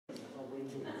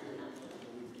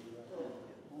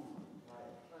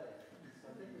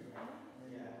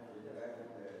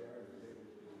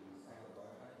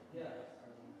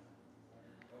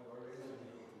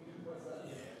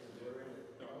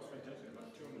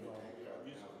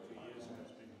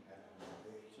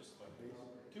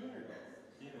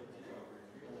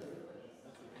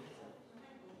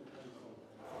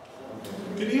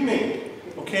Good evening.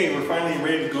 Okay, we're finally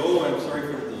ready to go. I'm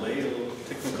sorry for the delay, a little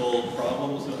technical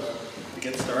problems to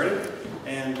get started.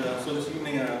 And so this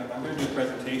evening I'm going to do a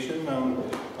presentation on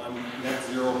net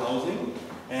zero housing.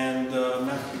 And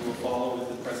Matthew will follow with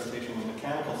his presentation on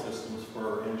mechanical systems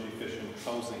for energy efficient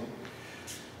housing.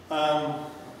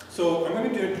 So I'm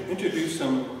going to introduce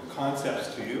some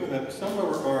concepts to you that some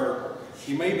are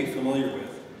you may be familiar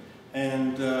with.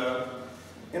 And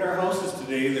in our houses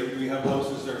today, we have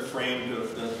houses that are framed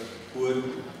of the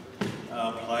wood,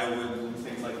 plywood, and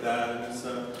things like that.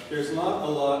 And there's not a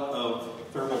lot of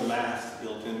thermal mass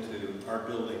built into our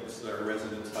buildings, our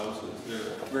residence houses.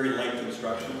 They're very light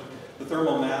construction. The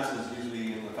thermal mass is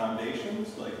usually in the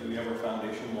foundations, like we have our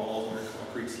foundation walls or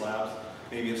concrete slabs,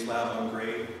 maybe a slab on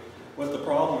grade. What the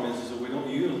problem is that we don't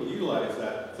utilize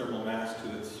that thermal mass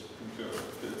to its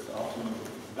optimum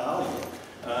value.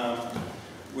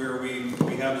 Where we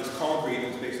have this concrete,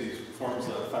 and basically forms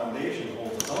a foundation,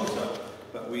 holds the house up,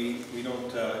 but we don't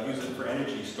use it for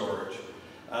energy storage.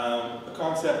 The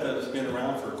concept that has been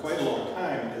around for quite a long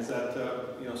time is that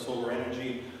solar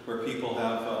energy, where people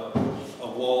have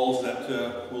walls that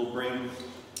will bring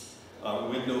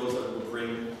windows that will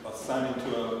bring a sun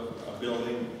into a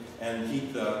building and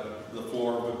heat the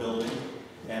floor of a building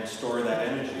and store that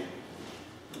energy.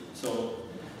 So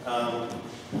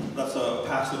that's a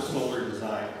passive solar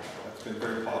design that's been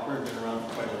very popular and been around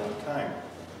for quite a long time.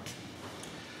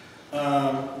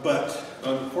 But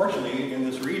unfortunately, in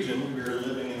this region, we're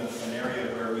living in an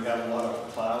area where we have a lot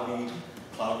of cloud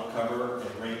cover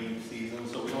and rainy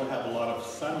seasons, so we don't have a lot of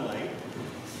sunlight.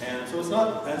 And so it's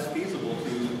not as feasible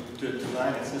to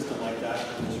design a system like that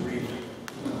in this region.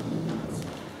 It's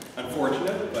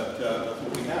unfortunate, but that's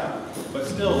what we have. But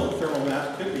still, thermal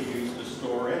mass could be used to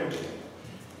store energy.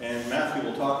 And Matthew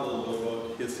will talk a little bit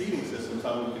about his heating systems,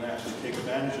 how we can actually take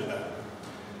advantage of that.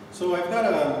 So I've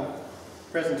got a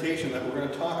presentation that we're going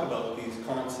to talk about these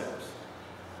concepts.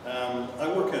 I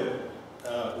work at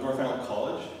North Island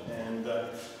College, and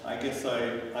I guess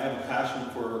I have a passion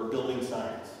for building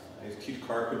science. I used to teach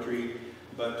carpentry,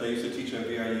 but I used to teach at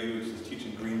VIU, used to teach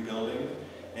in green building.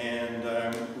 And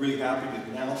I'm really happy to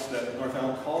announce that North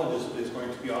Island College is going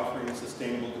to be offering a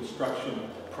sustainable construction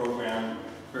program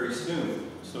very soon.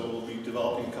 So we'll be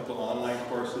developing a couple of online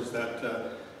courses that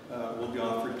will be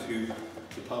offered to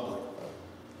the public.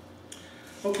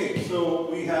 Okay, so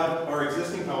we have our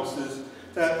existing houses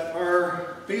that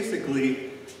are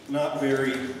basically not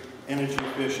very energy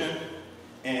efficient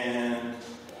and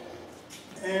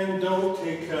don't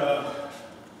take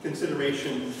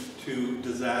consideration to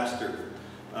disaster.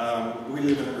 We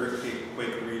live in an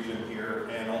earthquake region here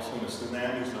and also in a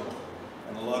tsunami zone.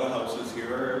 And a lot of houses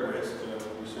here are at risk.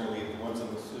 We're certainly the ones in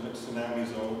the tsunami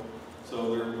zone.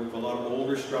 So we have a lot of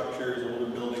older structures, older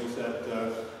buildings that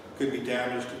could be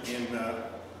damaged in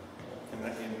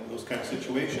those kind of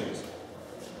situations.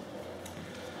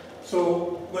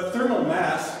 So what thermal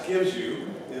mass gives you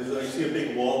is you see a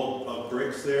big wall of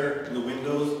bricks there in the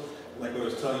windows. Like I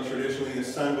was telling you, traditionally the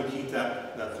sun would heat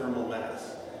that thermal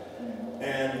mass.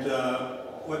 And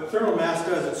what thermal mass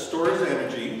does, it stores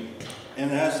energy, and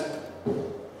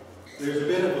there's a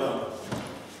bit of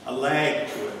a lag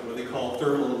to it, what they call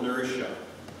thermal inertia.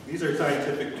 These are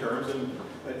scientific terms, and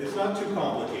it's not too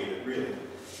complicated, really.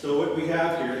 So what we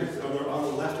have here is on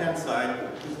the left-hand side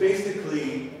is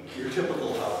basically your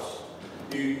typical house.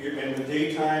 In the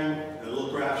daytime, a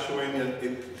little graph showing that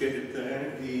the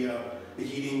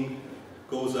heating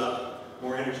goes up,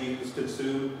 more energy is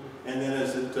consumed, and then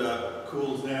as it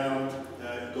cools down,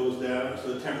 it goes down,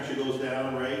 so the temperature goes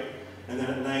down, right? And then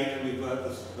at night, we've got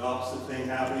the opposite thing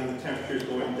happening, the temperature is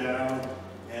going down,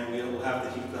 and we'll have to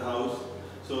heat the house.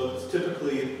 So it's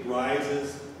typically it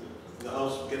rises, the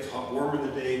house gets warmer in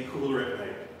the day, cooler at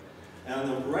night. And on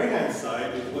the right-hand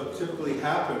side is what typically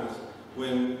happens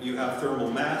when you have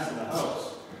thermal mass in the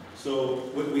house. So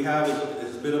what we have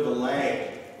is a bit of a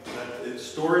lag, that it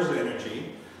stores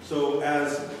energy. So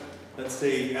let's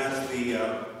say, as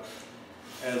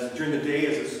during the day,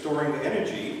 as it's storing the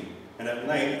energy, and at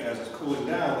night, as it's cooling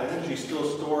down, the energy is still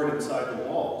stored inside the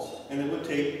walls. And it would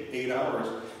take 8 hours.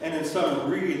 And in some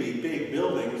really big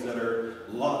buildings that are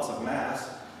lots of mass,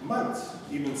 months,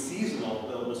 even seasonal,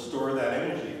 that will store that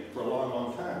energy for a long,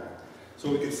 long time.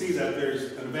 So we can see that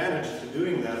there's an advantage to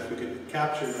doing that if we could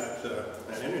capture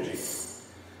that energy.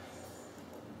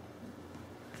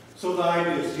 So the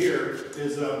idea here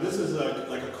is this is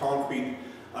like a concrete,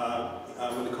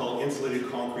 what they call insulated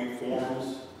concrete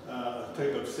forms,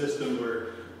 type of system where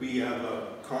we have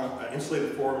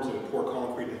insulated forms and we pour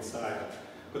concrete inside.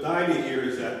 But the idea here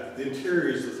is that the interior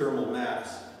is the thermal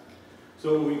mass.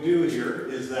 So what we do here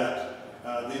is that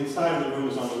The inside of the room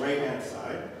is on the right-hand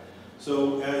side.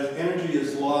 So as energy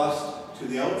is lost to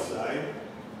the outside,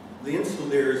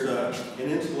 there's an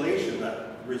insulation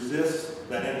that resists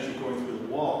that energy going through the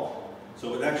wall.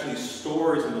 So it actually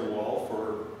stores in the wall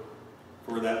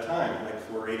for that time, like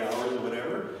for 8 hours or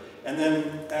whatever. And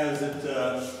then as it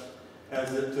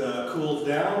cools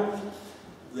down,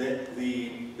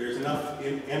 there's enough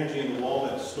energy in the wall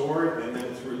that's stored, and then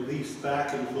it's released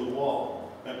back into the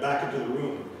wall, back into the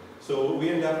room. So what we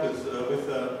end up is with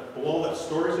a wall that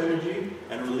stores energy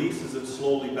and releases it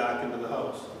slowly back into the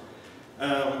house.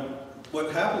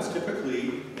 What happens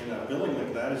typically in a building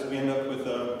like that is we end up with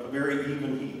a very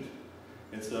even heat.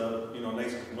 It's a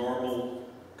nice, normal,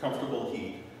 comfortable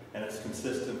heat, and it's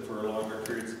consistent for longer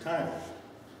periods of time.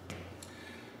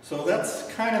 So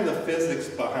that's kind of the physics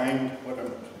behind what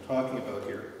I'm talking about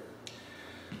here.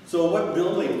 So what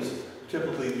buildings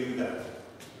typically do that?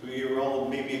 We all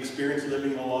maybe experienced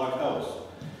living in a log house.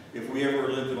 If we ever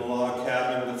lived in a log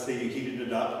cabin, let's say you heated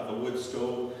it up with a wood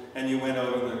stove, and you went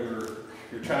out on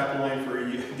your trap line for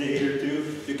a day or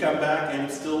two, you come back and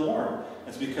it's still warm.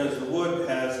 It's because the wood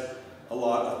has a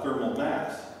lot of thermal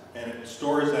mass, and it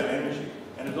stores that energy.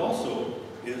 And it also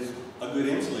is a good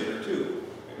insulator too,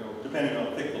 depending on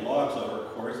how thick the logs are,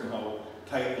 of course, and how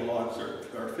tight the logs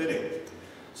are fitting.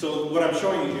 So what I'm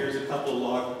showing you here is a couple of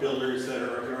log builders that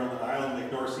are here on the island,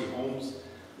 like North Sea Homes.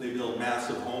 They build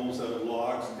massive homes out of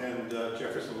logs, and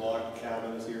Jefferson Log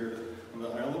Cabin is here on the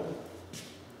island.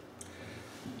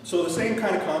 So the same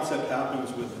kind of concept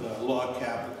happens with log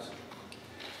cabins.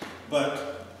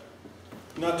 But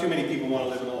not too many people want to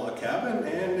live in a log cabin,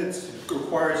 and it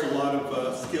requires a lot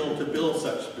of skill to build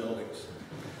such buildings.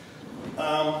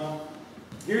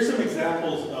 Here's some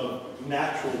examples of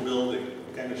natural building.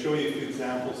 I'm going to show you a few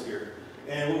examples here.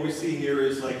 And what we see here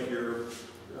is like your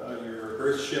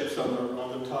earth ships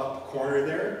on the top corner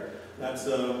there. That's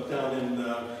down in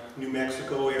New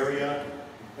Mexico area.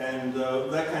 And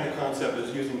that kind of concept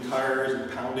is using tires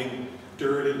and pounding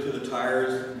dirt into the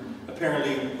tires.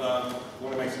 Apparently,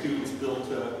 one of my students built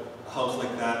a house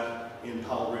like that in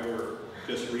Powell River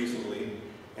just recently.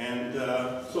 And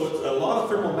so it's a lot of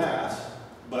thermal mass,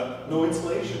 but no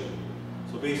insulation.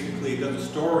 So basically, it doesn't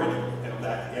store any of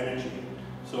that energy.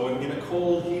 So in a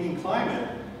cold, heating climate,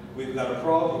 we've got a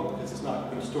problem because it's not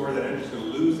going to store that energy, it's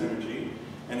going to lose energy.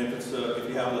 And if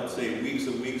you have, let's say, weeks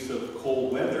and weeks of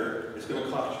cold weather, it's going to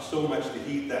cost you so much to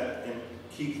heat that and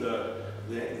keep the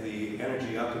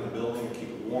energy up in the building and keep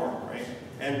it warm, right?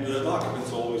 And the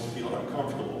occupants always feel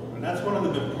uncomfortable. And that's one of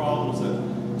the big problems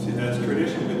that has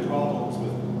traditionally been problems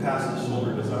with passive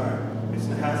solar design.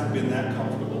 It hasn't been that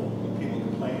comfortable when people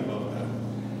complain about that.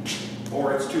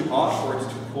 Or it's too hot, or it's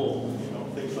too cold,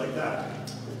 things like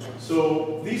that.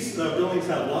 So these buildings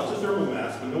have lots of thermal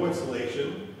mass, but no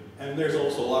insulation. And there's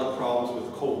also a lot of problems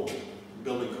with code,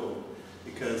 building code.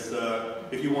 Because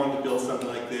if you wanted to build something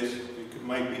like this, you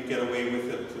might get away with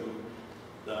it to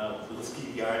the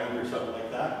Ski Island or something like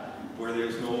that, where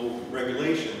there's no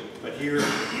regulation. But here,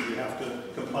 you have to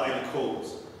comply to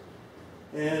codes.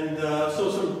 And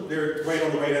they're right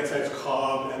on the right-hand side is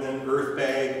cob, and then earth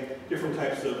bag, different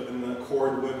types of, and the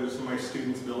cordwood. There's some of my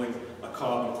students building a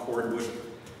cob and cordwood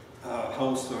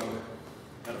house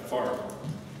at a farm.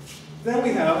 Then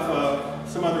we have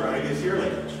some other ideas here,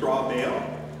 like straw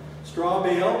bale. Straw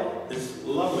bale is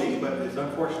lovely, but it's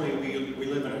unfortunately we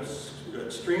live in an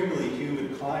extremely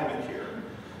humid climate here.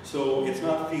 So it's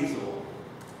not feasible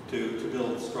to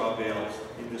build straw bales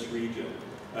in this region.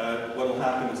 What will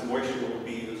happen is moisture will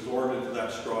be absorbed into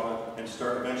that straw and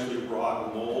start eventually rot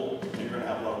and mold, and you're going to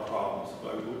have a lot of problems. So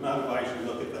I would not advise you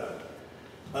to look at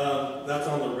that. That's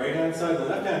on the right-hand side. The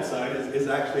left-hand side is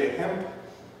actually a hemp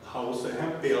house, a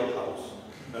hemp bale house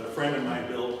that a friend of mine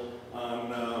built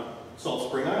on Salt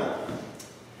Spring Island.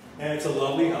 And it's a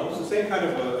lovely house, the same kind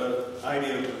of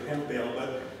idea of hemp bale,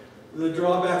 but the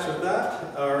drawbacks with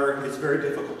that are it's very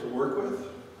difficult to work with.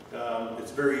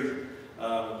 It's very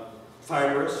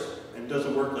fibrous and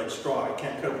doesn't work like straw. You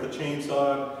can't cut with a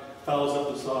chainsaw, fouls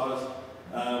up the saws,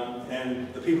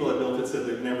 and the people that built it said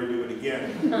they'd never do it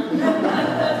again.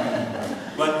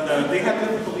 But they had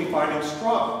difficulty finding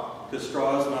straw, because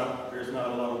there's not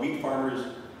a lot of wheat farmers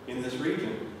in this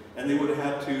region. And they would have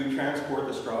had to transport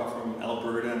the straw from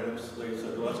Alberta, and they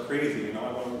said, well, that's crazy, we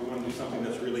want to do something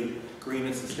that's really green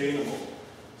and sustainable.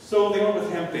 So they went with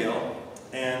hemp bale,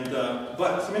 and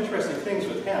but some interesting things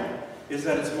with hemp is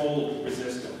that it's mold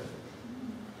resistant.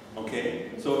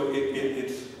 Okay, so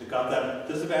it got that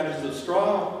disadvantage of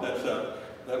straw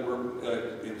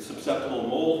it's susceptible to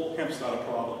mold. Hemp's not a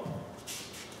problem.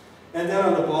 And then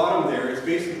on the bottom there is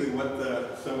basically what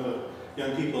some of the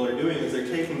young people are doing is they're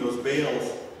taking those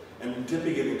bales and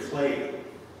dipping it in clay.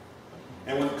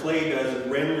 And what clay does,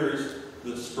 it renders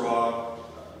the straw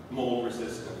mold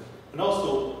resistant and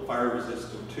also fire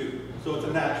resistant too. So it's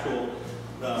a natural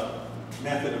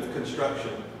method of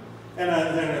construction. And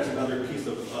then there's another piece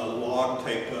of log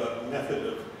type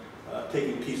method of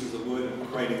taking pieces of wood and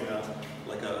creating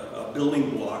like a building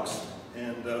blocks.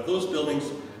 And those buildings,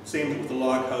 same with the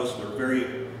log house, are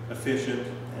very efficient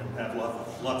and have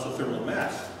lots of thermal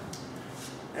mass.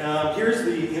 Here's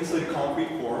the insulated concrete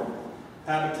form.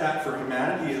 Habitat for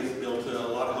Humanity has built a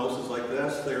lot of houses like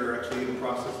this. They're actually in the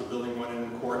process of building one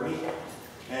in Courtney.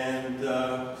 And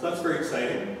so that's very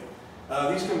exciting.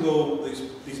 These can go,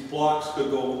 these blocks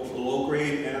could go below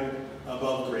grade and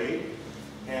above grade.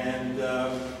 And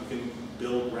you can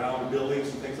build round buildings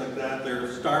and things like that. They're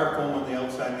styrofoam on the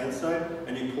outside and inside,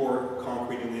 and you pour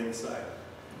concrete in the inside.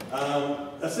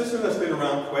 A system that's been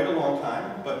around quite a long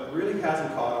time, but really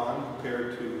hasn't caught on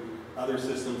compared to other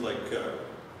systems like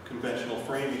conventional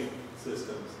framing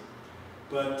systems.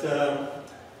 But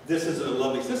this is a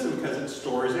lovely system because it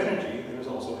stores energy, and it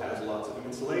also has lots of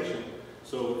insulation.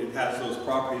 So it has those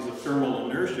properties of thermal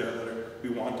inertia that we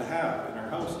want to have in our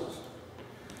houses.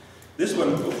 This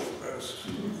one, I'm going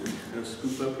to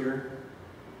scoop up here.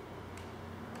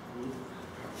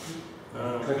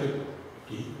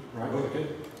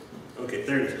 Okay,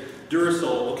 there it is.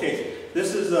 Durasol. Okay,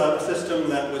 this is a system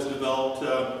that was developed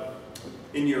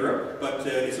in Europe, but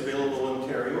it's available in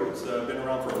Ontario. It's been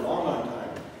around for a long, long time.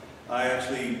 I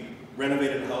actually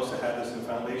renovated a house that had this in the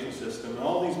foundation system, and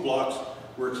all these blocks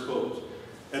were exposed.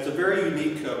 It's a very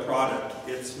unique product.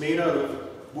 It's made out of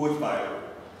wood fiber,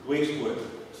 waste wood.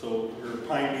 So your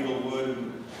pine beetle wood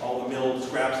and all the milled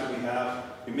scraps that we have,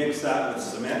 we mix that with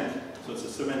cement. So it's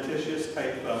a cementitious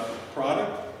type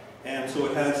product. And so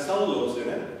it has cellulose in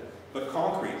it, but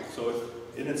concrete. So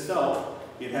in itself,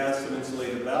 it has some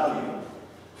insulated value,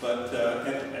 but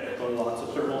lots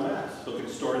of thermal mass. So it can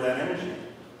store that energy.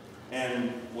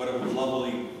 And what a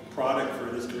lovely product for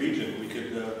this region. We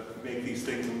could make these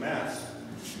things in mass.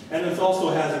 And it also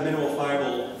has a mineral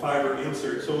fiber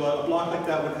insert. So a block like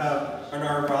that would have an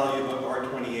R value of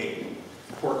R28.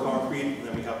 Pour concrete, and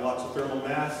then we have lots of thermal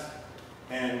mass,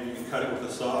 and you can cut it with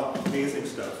a saw. Amazing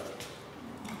stuff.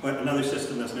 But another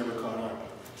system that's never caught on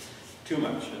too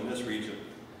much in this region.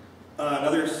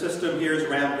 Another system here is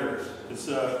rammed earth.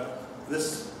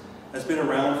 This has been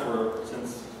around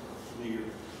since the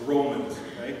Romans,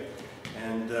 right?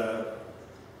 And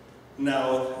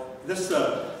now this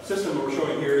system that we're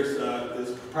showing here is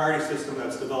a proprietary system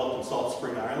that's developed in Salt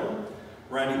Spring Island.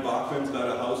 Randy Bachman's got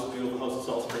a house, a beautiful house in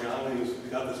Salt Spring Island. He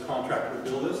got this contractor to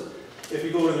build this. If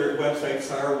you go to their website,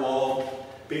 Firewall,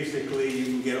 basically you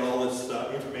can get all this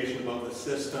information about the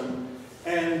system.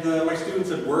 And my students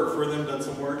have worked for them, done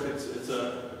some work. It's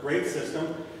a great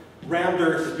system. Rammed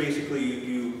earth is basically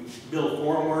you build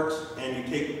formworks and you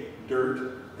take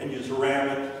dirt and you just ram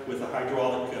it with a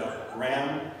hydraulic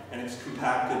ram, and it's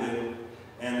compacted in,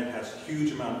 and it has a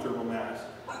huge amount of thermal mass.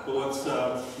 But what's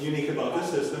unique about this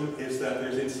system is that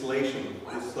there's insulation.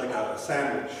 It's like a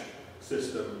sandwich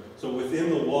system. So within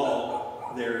the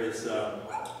wall, there is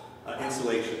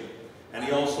insulation. And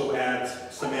he also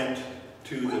adds cement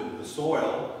to the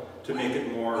soil to make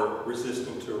it more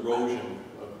resistant to erosion,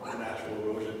 natural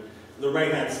erosion. The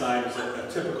right-hand side is a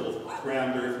typical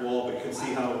rammed earth wall, but you can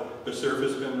see how the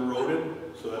surface has been eroded.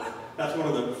 So that's one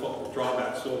of the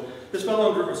drawbacks. So this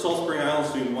fellow in Salt Spring Island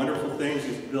is doing wonderful things.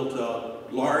 He's built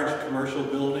large commercial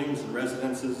buildings and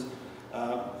residences,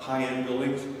 high-end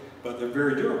buildings, but they're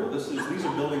very durable. These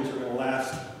are buildings that are going to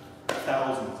last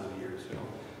thousands of years,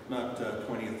 not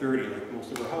 20 or 30 like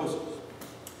most of our houses.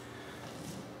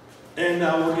 And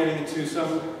now we're getting into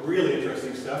some really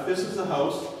interesting stuff. This is a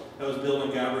house that was built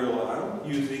in Gabriel Island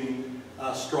using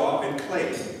straw and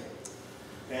clay.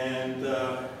 And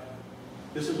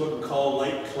this is what we call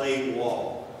light clay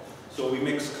wall. So we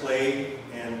mix clay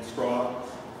and straw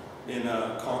in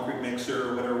a concrete mixer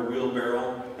or whatever,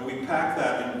 wheelbarrow, and we pack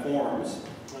that in forms.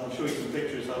 I'll show you some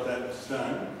pictures of how that's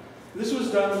done. This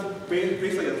was done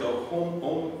basically as a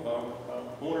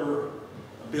owner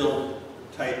build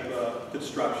type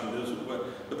construction. This is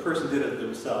what the person did it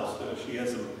themselves. She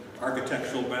has some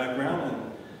architectural background,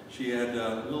 and she had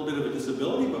a little bit of a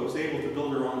disability, but was able to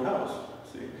build her own house.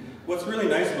 See, what's really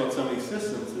nice about some of these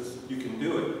systems is you can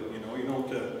do it.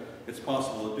 It's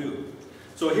possible to do.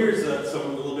 So here's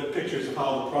some little bit pictures of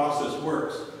how the process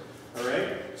works. All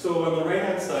right. So on the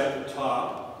right-hand side, at the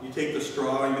top, you take the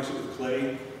straw, you mix it with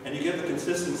clay, and you get the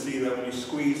consistency that when you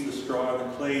squeeze the straw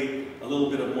and the clay, a little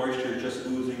bit of moisture just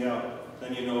oozing out.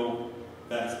 Then you know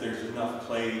that there's enough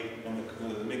clay and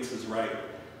the mix is right.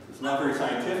 It's not very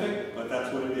scientific, but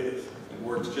that's what it is.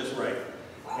 works just right.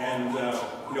 And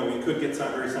you know, we could get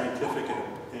some very scientific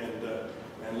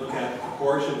and look at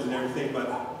proportions and everything, but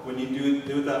when you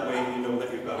do it that way, you know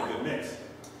that you've got a good mix.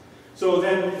 So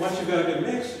then, once you've got a good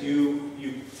mix, you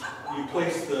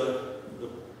place the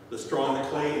straw and the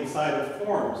clay inside of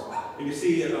forms. And you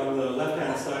see on the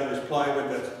left-hand side, there's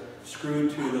plywood that's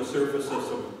screwed to the surface of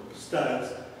some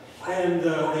studs. And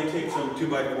they take some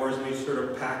 2x4s and they sort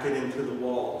of pack it into the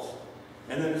walls.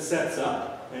 And then it sets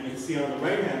up. And you can see on the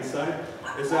right-hand side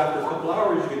is after a couple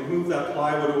hours, you can move that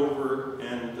plywood over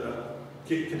and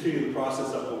continue the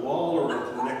process up the wall or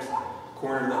to the next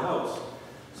corner of the house.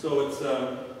 So it's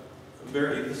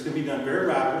this can be done very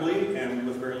rapidly and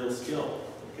with very little skill.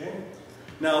 Okay.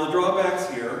 Now the drawbacks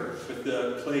here with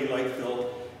the clay light fill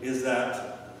is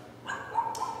that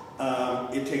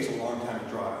it takes a long time to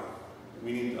dry.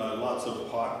 We need lots of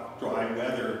hot, dry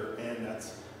weather, and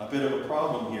that's a bit of a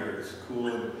problem here. It's cool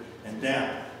and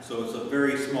damp. So it's a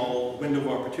very small window of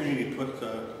opportunity to put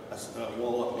a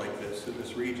wall up like this in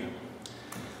this region.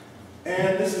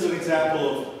 And this is an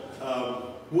example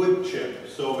of wood chip.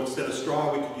 So instead of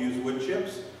straw, we could use wood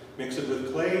chips, mix it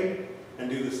with clay, and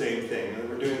do the same thing. And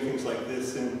we're doing things like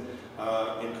this in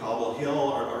Cobble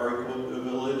Hill, our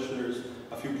village. There's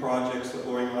a few projects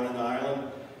going on in the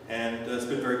island, and it's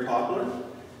been very popular.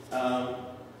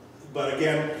 But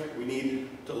again, we need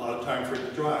a lot of time for it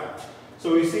to dry.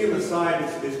 So you see on the side,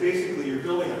 it's basically you're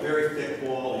building a very thick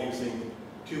wall using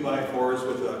 2x4s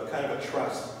with a kind of a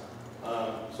truss.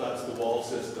 So that's the wall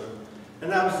system.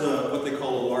 And that was what they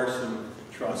call a Larson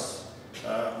truss.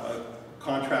 A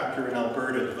contractor in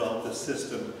Alberta developed this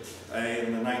system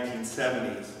in the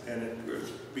 1970s, and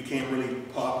it became really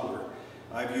popular.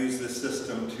 I've used this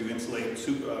system to insulate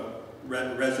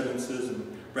residences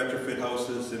and retrofit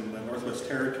houses in the Northwest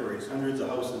Territories, hundreds of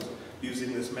houses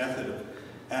using this method of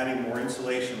adding more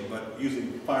insulation, but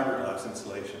using fiberglass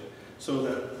insulation. So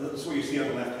that's what you see on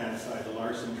the left-hand side, the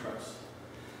Larson truss.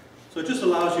 So it just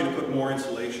allows you to put more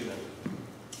insulation in.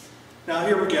 Now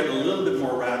here we get a little bit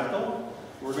more radical.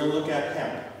 We're going to look at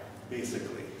hemp,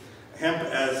 basically. Hemp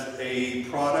as a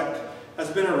product has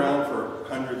been around for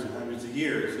hundreds and hundreds of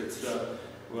years. It's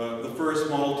the first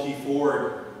Model T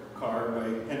Ford car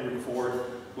by Henry Ford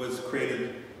was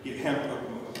created.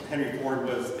 Henry Ford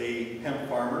was a hemp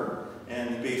farmer, and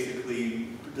he basically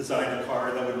designed a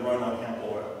car that would run on hemp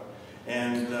oil.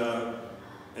 And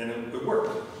it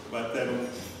worked, but then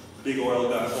Big Oil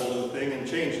got a hold of the thing and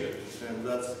changed it. And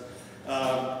that's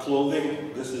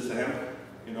clothing. This is hemp.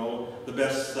 You know, the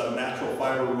best natural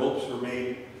fiber ropes were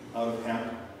made out of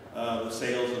hemp. The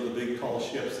sails of the big tall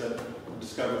ships that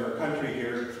discovered our country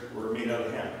here were made out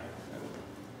of hemp.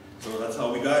 So that's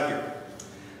how we got here.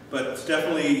 But it's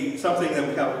definitely something that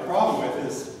we have a problem with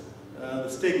is the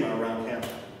stigma around hemp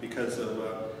because of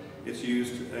it's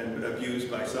used and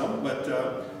abused by some. But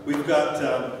we've got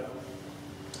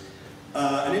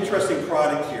an interesting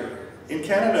product here. In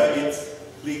Canada, it's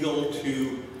legal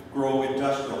to grow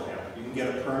industrial hemp. You can get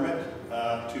a permit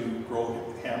to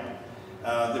grow hemp.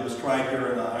 That was tried here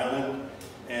on the island,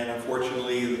 and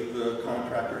unfortunately the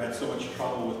contractor had so much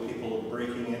trouble with people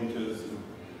breaking into his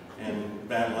and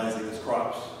vandalizing his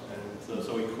crops, and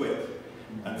so he quit,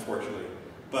 unfortunately.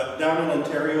 But down in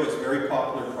Ontario, it's a very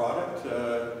popular product.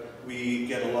 We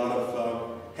get a lot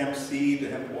of hemp seed,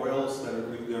 hemp oils that are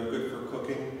good for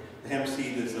cooking. The hemp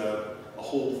seed is a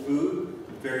whole food,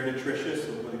 very nutritious.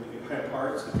 Hemp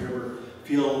hearts, if you ever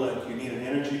feel like you need an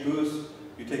energy boost,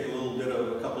 you take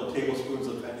a couple of tablespoons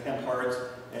of hemp hearts,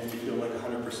 and you feel like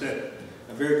 100%.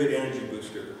 A very good energy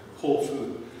booster, whole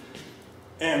food.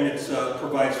 And it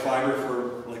provides fiber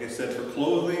for, like I said, for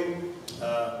clothing,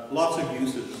 lots of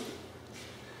uses.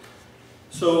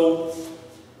 So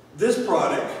this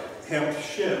product, hemp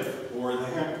shiv, or the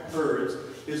hemp herds,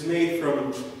 is made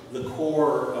from the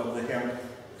core of the hemp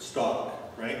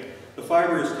stalk, right? The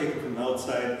fiber is taken from the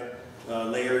outside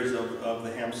layers of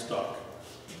the hemp stalk.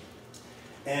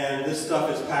 And this stuff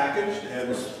is packaged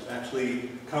and actually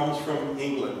comes from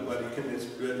England, but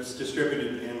it's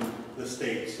distributed in the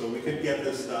States. So we could get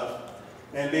this stuff.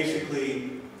 And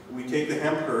basically, we take the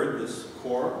hemp herd, this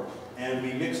core, and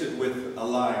we mix it with a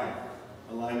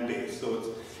lime base.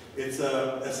 So it's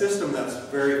a system that's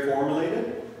very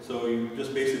formulated. So you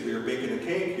just basically are baking a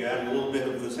cake, you add a little bit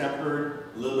of this hemp herd,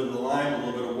 a little bit of the lime, a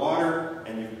little bit of water,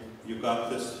 and you've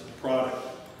got this product.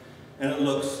 And it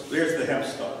looks, there's the hemp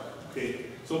stalk. Okay.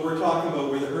 So what we're talking about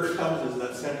where the herd comes is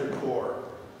that center core.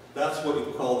 That's what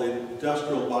we call the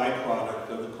industrial byproduct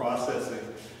of the processing.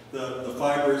 The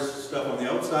fibers stuff on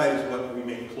the outside is what we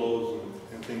make clothes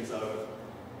and things out of.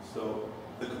 So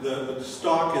the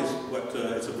stalk is what,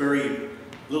 it's a very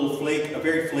little flake, a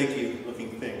very flaky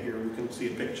looking thing here. We can see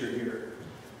a picture here.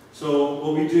 So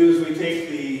what we do is we take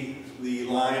the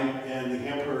lime and the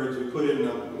hemp herbs, we put it in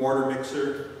a mortar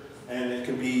mixer, and it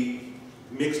can be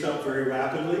mixed up very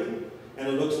rapidly. And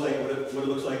it looks like what it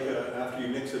looks like after you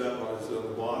mix it up on the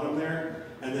bottom there.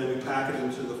 And then we pack it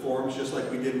into the forms just like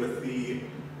we did with the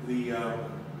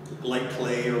light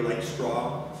clay or light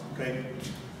straw, okay?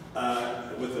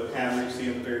 With a hammer, you see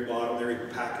at the very bottom there, you're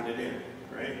packing it in,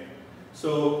 right?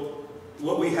 So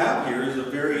what we have here is a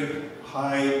very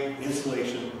high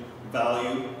insulation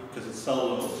value because it's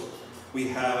cellulose. We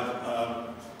have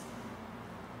a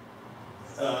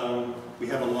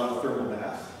lot of thermal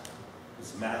mass.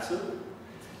 It's massive,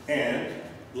 and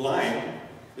lime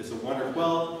is a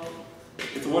wonderful.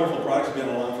 It's a wonderful product. It's been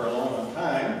around for a long, long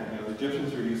time. You know, the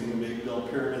Egyptians were using them to build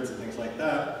pyramids and things like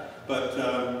that.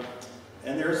 But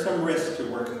and there are some risks to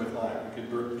working with lime. It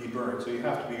could be burned, so you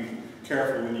have to be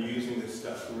careful when you're using this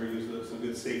stuff. And we're using some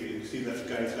good safety. You see that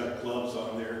guy's got gloves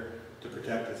on there to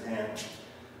protect his hand.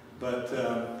 But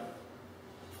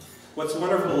what's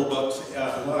wonderful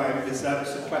about lime is that it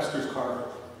sequesters carbon.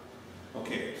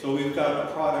 Okay, so we've got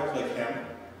a product like hemp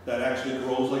that actually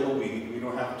grows like a weed. We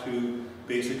don't have to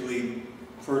basically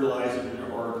fertilize it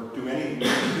or do anything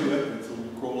to it. It'll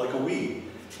grow like a weed,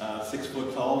 6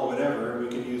 foot tall or whatever. We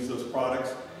can use those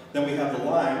products. Then we have the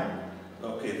lime.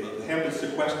 Okay, the hemp is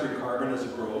sequestering carbon as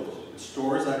it grows. It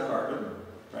stores that carbon,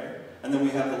 right? And then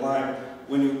we have the lime.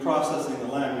 When you're processing the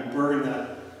lime, we burn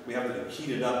that. We have to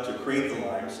heat it up to create the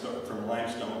limestone from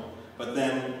limestone. But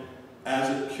then, as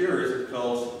it cures,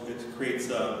 it creates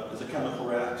there's a chemical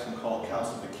reaction called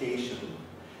calcification,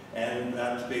 and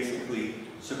that basically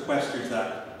sequesters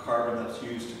that carbon that's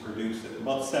used to produce it,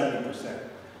 about 70%.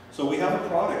 So we have a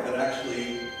product that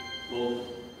actually will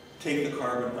take the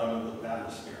carbon out of the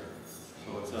atmosphere.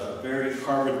 So it's a very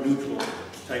carbon neutral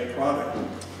type product.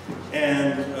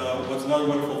 And what's another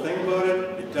wonderful thing about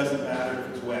it? It doesn't matter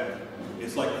if it's wet.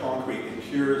 It's like concrete. It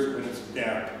cures when it's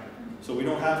damp. So we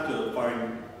don't have to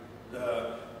find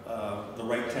the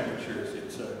right temperatures.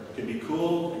 It can be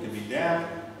cool, it can be damp,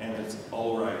 and it's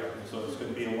all right. So it's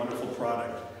going to be a wonderful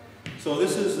product. So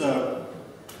this is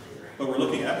what we're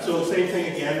looking at. So the same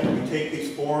thing again, we take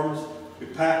these forms, we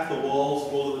pack the walls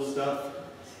full of the stuff,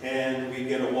 and we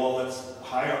get a wall that's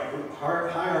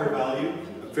higher value,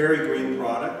 a very green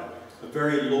product, a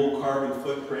very low carbon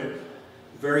footprint,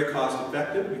 very cost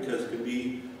effective because it can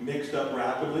be mixed up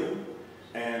rapidly,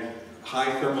 and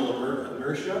high thermal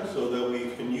inertia so that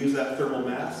we can use that thermal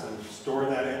mass and store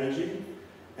that energy.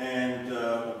 And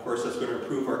of course that's going to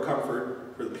improve our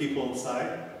comfort for the people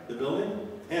inside the building.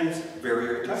 And it's very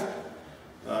airtight.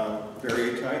 Very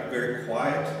airtight, very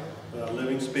quiet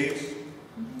living space.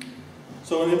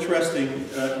 So an interesting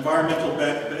environmental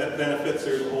benefits,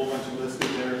 there's a whole bunch of listed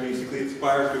there. Basically it's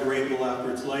biodegradable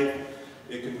after its life.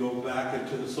 It can go back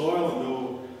into the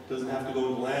soil and doesn't have to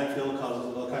go to the landfill,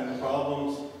 causes all kinds of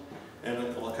problems.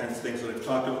 And all kinds of things that I've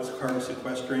talked about, it's carbon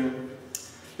sequestering.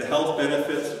 The health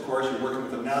benefits, of course, you're working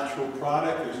with a natural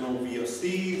product, there's no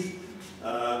VOCs,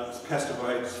 it's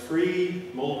pesticides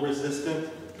free, mold resistant,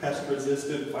 pest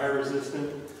resistant, fire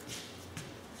resistant.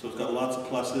 So it's got lots of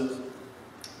pluses.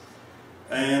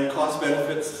 And cost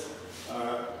benefits,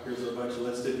 here's a bunch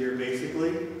listed here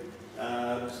basically,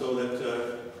 so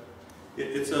that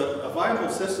it's a viable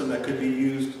system that could be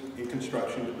used in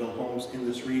construction to build homes in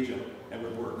this region and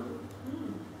would work.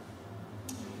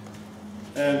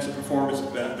 And some performance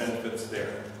benefits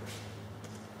there.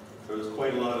 So there's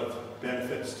quite a lot of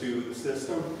benefits to the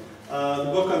system.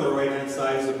 The book on the right-hand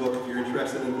side is a book if you're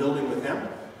interested in building with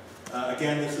hemp.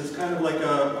 Again, this is kind of like an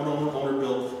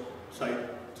owner-built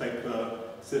type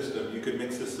system. You could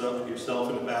mix this up yourself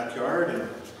in the backyard and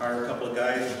hire a couple of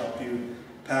guys to help you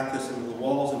pack this into the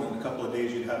walls, and in a couple of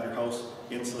days you'd have your house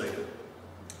insulated.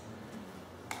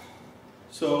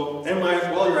 So, and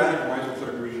while you're at it, you might as well put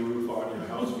a green roof on your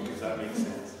house because that makes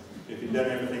sense. If you've done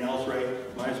everything else right,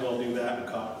 might as well do that and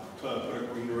put a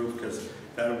green roof because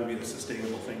that would be the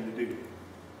sustainable thing to do.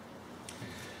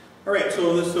 All right,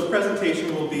 so this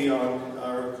presentation will be on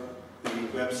the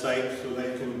website so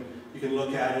that you can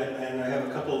look at it, and I have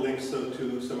a couple of links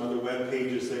to some other web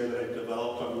pages there that I've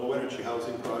developed on low energy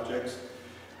housing projects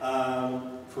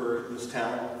for this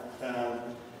town.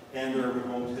 And their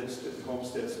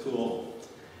homestead school.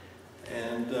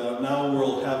 And now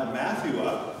we'll have Matthew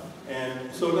up. And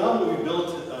so now that we built,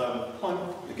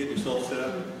 to get yourself set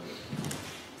up.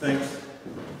 Thanks.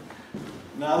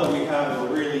 Now that we have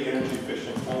a really energy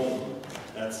efficient home,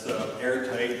 that's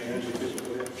airtight, energy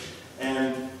efficient,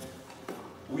 and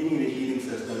we need a heating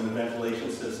system and a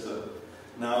ventilation system.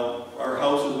 Now, our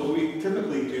houses, what we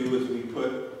typically do is we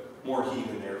put more heat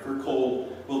in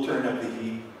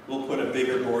a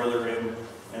bigger boiler in,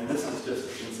 and this is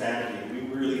just insanity. We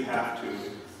really have to,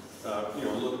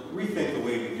 rethink the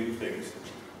way we do things.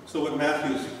 So what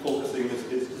Matthew's focusing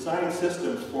is designing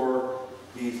systems for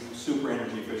these super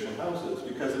energy efficient houses,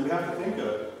 because we have to think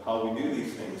of how we do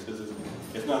these things, because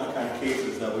it's not the kind of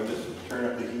cases that we just turn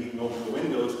up the heat and open the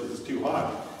windows because it's too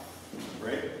hot,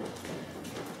 right?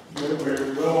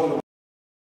 We're well on the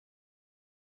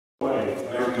way.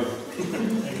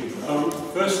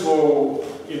 First of all,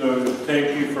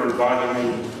 thank you for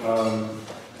inviting me. I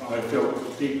feel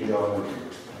deeply honoured.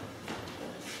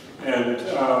 And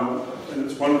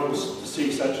it's wonderful to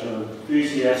see such an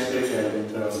enthusiastic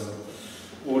and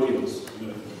audience.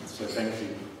 So thank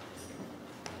you.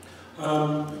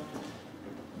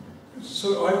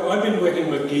 So I've been working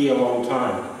with Guy a long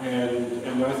time,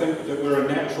 and I think that we're a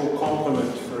natural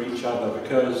complement for each other,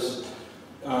 because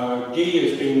Guy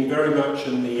has been very much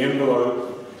in the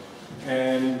envelope,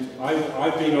 and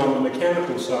I've been on the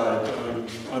mechanical side.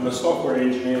 I'm a software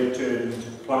engineer turned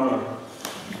plumber.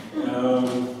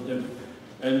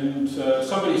 And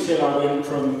somebody said I went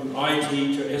from IT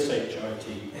to SHIT.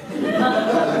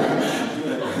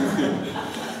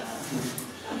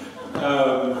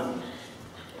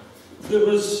 There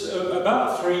was,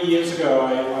 about 3 years ago,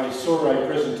 I saw a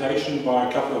presentation by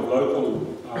a couple of local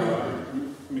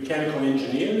mechanical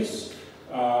engineers,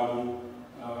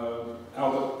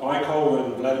 Albert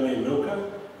and Vladimir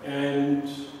Milka, and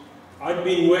I'd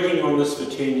been working on this for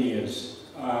 10 years.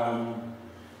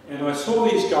 And I saw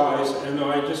these guys, and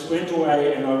I just went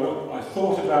away and I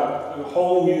thought about a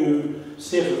whole new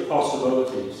set of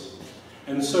possibilities.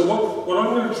 And so what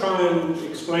I'm going to try and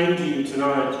explain to you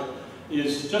tonight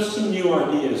is just some new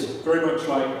ideas, very much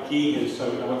like Guy has so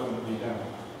eloquently done.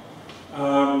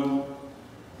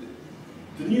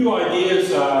 The new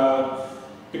ideas are,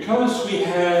 because we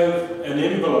have an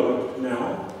envelope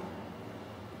now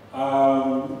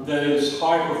that is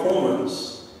high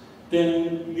performance,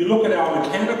 then you look at our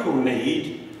mechanical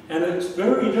need, and it's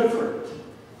very different.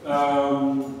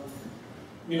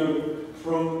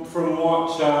 From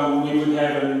what we would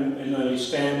have in a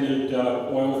standard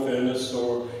oil furnace,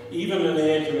 or even an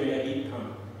air-to-air heat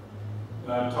pump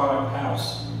type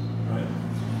house, right?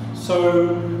 So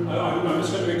I'm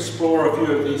just going to explore a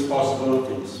few of these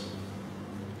possibilities.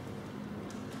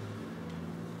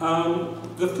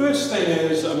 The first thing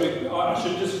is, I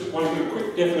should just want to give a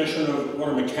quick definition of what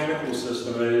a mechanical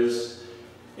system is.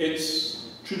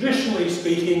 It's, traditionally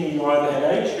speaking, you either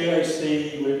had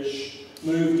HVAC, which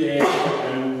moved air,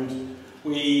 and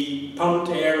we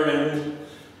pumped air in,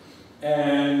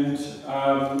 and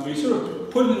we sort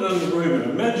of put it in the room. And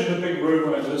imagine a big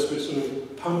room like this, we're sort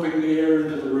of pumping the air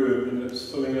into the room, and it's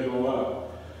filling it all up.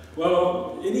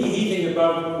 Well, any heating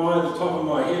above the top of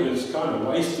my head is kind of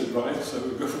wasted, right? So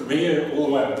we go from here all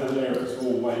the way up to there, it's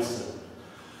all wasted.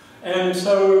 And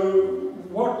so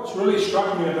what really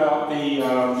struck me about the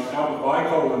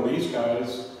Albert and these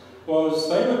guys was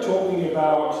they were talking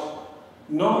about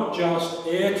not just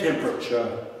air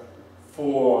temperature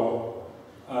for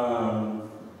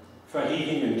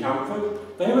heating and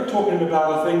comfort. They were talking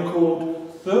about a thing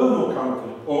called thermal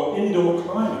comfort, or indoor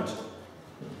climate.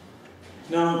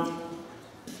 Now,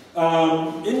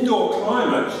 indoor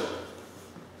climate,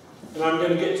 and I'm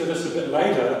going to get to this a bit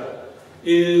later,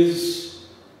 is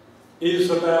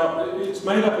about, it's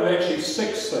made up of actually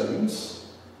 6 things,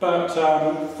 but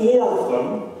 4 of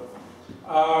them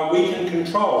we can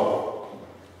control.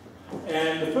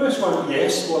 And the first one,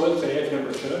 yes, well, it's air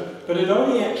temperature, but it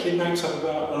only actually makes up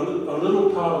about a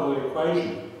little part of the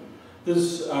equation.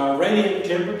 There's radiant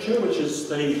temperature, which is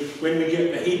when we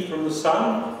get the heat from the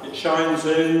sun, it shines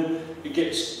in, it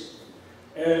gets,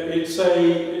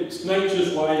 it's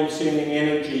nature's way of sending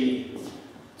energy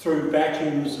through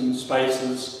vacuums and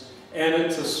spaces, and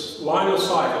it's a line of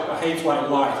sight, it behaves like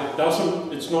light,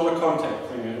 it's not a contact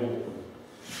thing at all.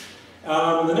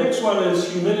 The next one is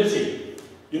humidity.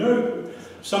 You know,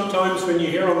 sometimes when you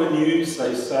hear on the news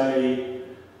they say,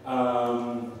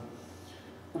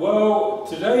 well,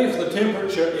 today the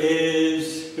temperature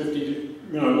is 50,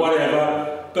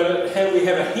 whatever, but we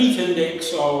have a heat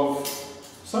index of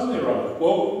something or other.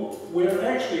 Well, we're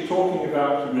actually talking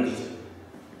about humidity,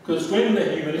 because when the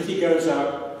humidity goes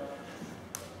up,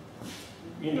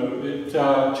 it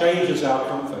changes our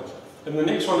comfort. And the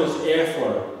next one is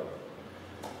airflow.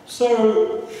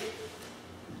 So,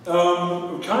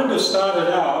 we kind of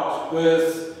started out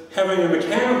with having a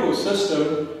mechanical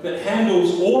system that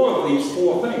handles all of these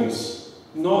 4 things,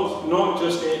 not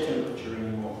just air temperature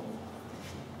anymore.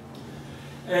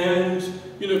 And,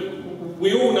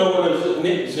 we all know what a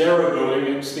net zero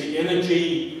building. It's the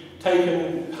energy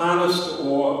taken harnessed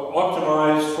or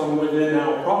optimized from within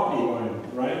our property line,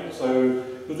 right? So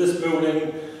with this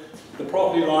building, the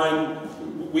property line,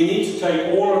 we need to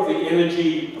take all of the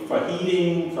energy for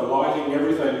heating, for lighting,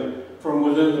 everything from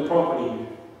within the property.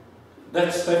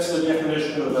 That's the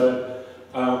definition of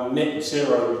a net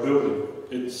zero building.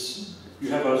 It's, you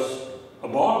have a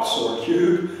box or a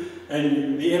cube,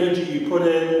 and the energy you put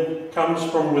in comes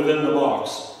from within the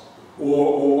box,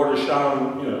 or what is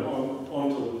shown, you know,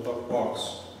 onto the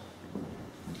box.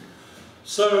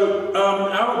 So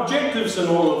our objectives in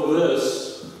all of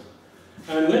this,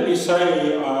 and let me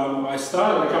say, I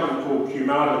started a company called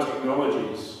QMata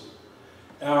Technologies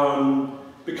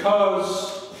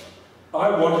because I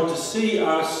wanted to see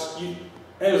us,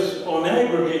 as on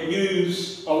aggregate,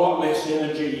 use a lot less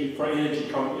energy for energy,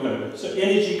 so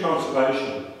energy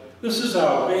conservation. This is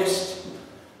our best,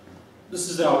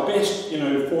 you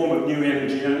know, form of new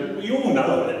energy, and we all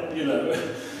know it, you know.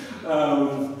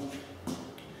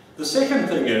 The second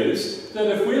thing is that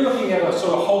if we're looking at a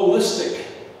sort of holistic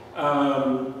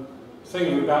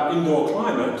thing about indoor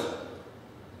climate,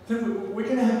 then we're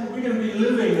going to be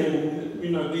living in, you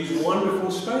know, these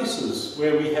wonderful spaces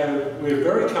where we're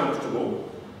very comfortable,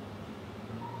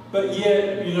 but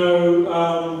yet, you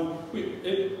know,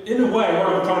 in a way, what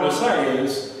I'm trying to say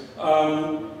is,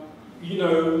 you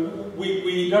know,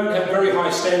 we don't have very high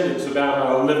standards about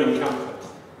our living comfort.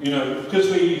 You know,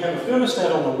 because we have a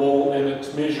thermostat on the wall and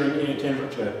it's measuring air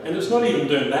temperature, and it's not even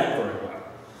doing that very well.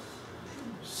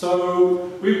 So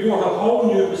we brought a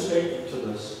whole new perspective to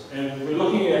this, and we're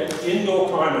looking at indoor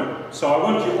climate. So I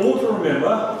want you all to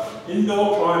remember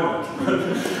indoor climate.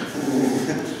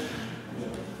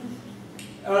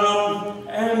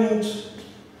 And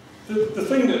the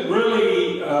thing that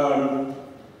really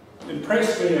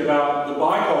impressed me about the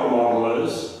Bicol model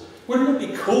is, wouldn't it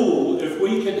be cool if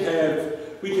we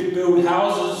could build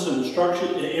houses and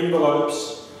structured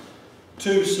envelopes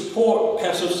to support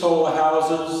passive solar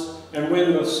houses, and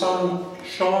when the sun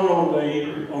shone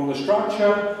on the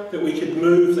structure, that we could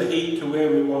move the heat to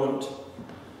where we want.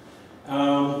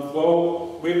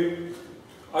 Well,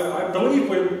 I believe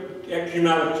at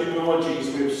QMata Technologies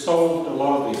we've solved a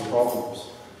lot of these problems.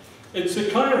 It's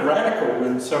a kind of radical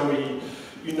in so many,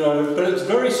 you know, but it's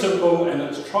very simple and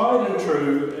it's tried and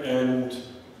true, and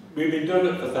we've been doing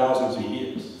it for thousands of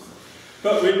years.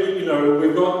 But you know,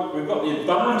 we've got the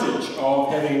advantage of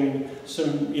having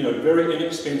some, you know, very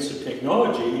inexpensive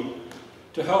technology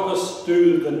to help us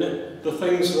do the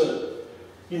things that,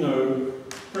 you know,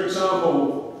 for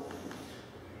example,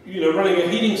 you know, running a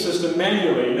heating system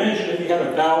manually. Imagine if you had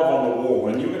a valve on the wall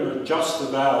and you were going to adjust the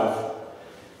valve,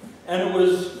 and it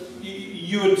was,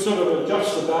 you would sort of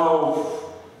adjust the valve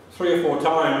 3 or 4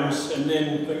 times and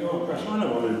then think, oh gosh, I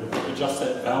don't want to adjust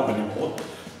that valve anymore.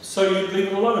 So you'd leave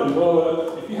it alone.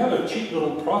 Well, if you have a cheap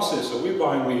little processor, we're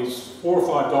buying these $4 or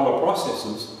 $5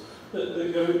 processors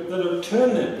that'll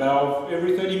turn that valve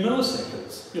every 30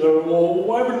 milliseconds. You know, well,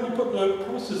 why wouldn't you put the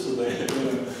processor there?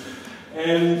 You know?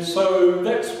 And so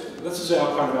this is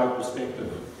our kind of our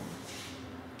perspective.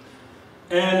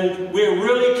 And we're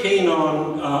really keen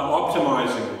on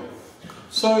optimizing.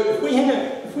 So if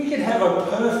we could have a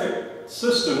perfect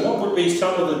system, what would be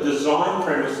some of the design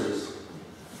premises?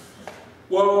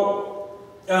 Well,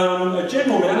 a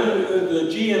general manager, the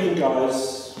GM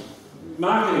guys,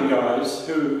 marketing guys,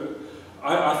 who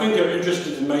I think are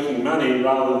interested in making money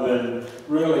rather than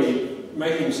really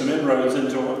making some inroads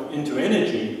into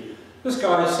energy, this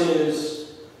guy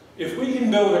says, if we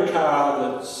can build a car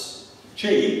that's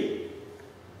cheap,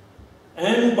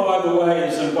 and by the way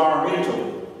is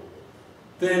environmental,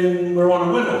 then we're on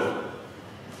a winner.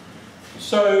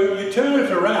 So you turn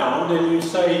it around and you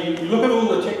say, you look at all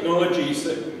the technologies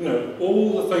that, you know,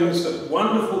 all the things that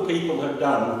wonderful people have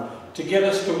done to get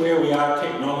us to where we are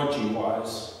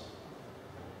technology-wise.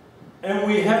 And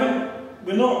we're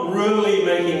not really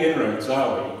making inroads,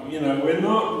 are we? You know, we're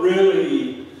not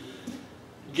really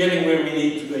getting where we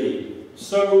need to be.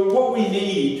 So what we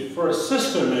need for a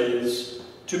system is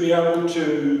to be able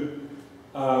to,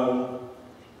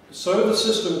 so the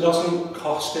system doesn't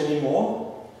cost anymore.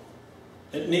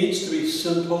 It needs to be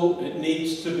simple, it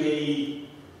needs to be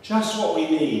just what we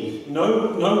need.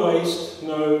 No waste,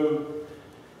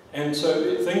 and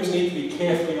so things need to be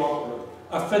carefully operated.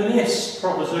 A finesse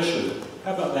proposition,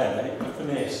 how about that, eh? A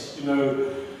finesse, you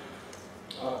know.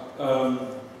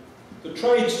 The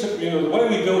trades, you know, the way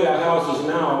we build our houses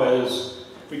now is,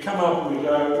 we come up and we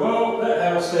go, well, that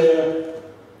house there,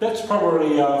 that's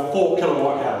probably a 4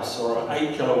 kilowatt house or an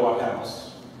 8 kilowatt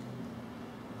house.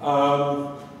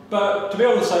 But to be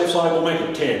on the safe side, we'll make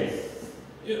it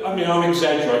 10. I mean, I'm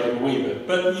exaggerating a wee bit,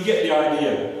 but you get the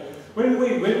idea. when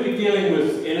we're dealing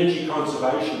with energy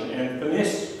conservation and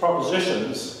finesse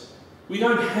propositions, we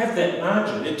don't have that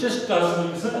margin. It just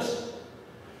doesn't exist.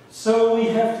 So we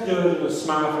have to do it in a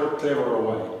smarter, cleverer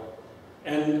way.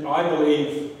 And I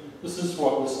believe this is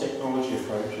what this technology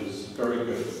approach is very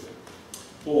good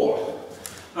for.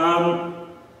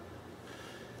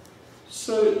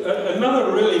 So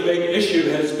another really big issue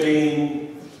has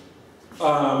been,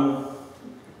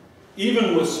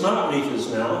 even with smart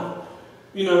meters now,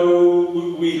 you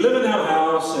know, we live in our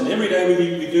house and every day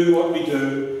we do what we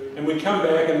do, and we come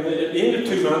back and at the end of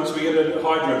 2 months we get a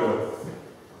hydro bill.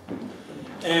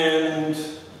 And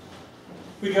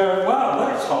we go, wow,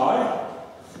 that's high.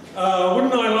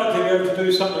 Wouldn't I like to be able to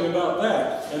do something about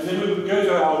that? And then we would go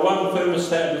to our one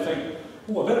thermostat and think,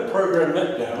 oh, I better program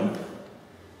that down.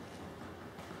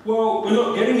 Well, we're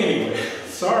not getting anywhere.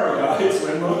 Sorry guys,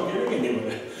 we're not getting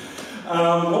anywhere.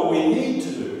 What we need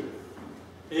to do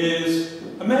is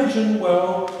imagine,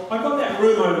 well, I've got that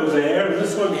room over there, and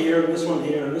this one here, and this one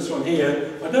here, and this one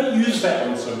here. I don't use that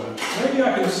one so much. Maybe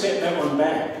I can set that one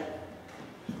back.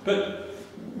 But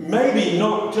maybe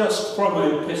not just from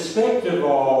a perspective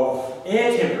of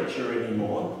air temperature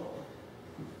anymore,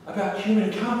 about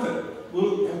human comfort.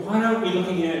 Well, why aren't we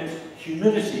looking at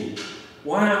humidity?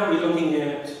 Why aren't we looking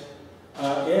at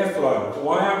airflow?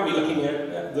 Why aren't we looking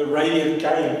at the radiant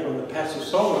gain from the passive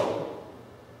solar?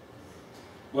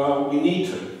 Well, we need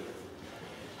to.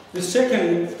 The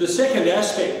second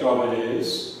aspect of it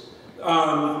is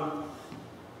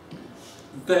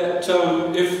that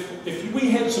if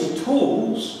we had some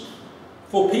tools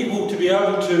for people to be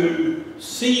able to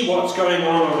see what's going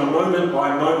on a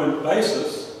moment-by-moment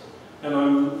basis, and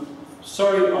I'm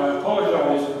sorry, I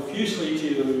apologise profusely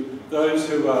to those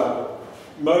who are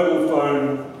mobile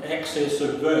phone access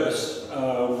adverse.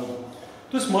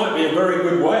 This might be a very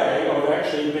good way of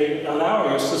actually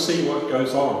allowing us to see what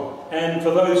goes on. And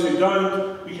for those who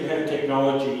don't, we can have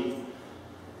technology,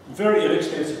 very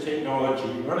inexpensive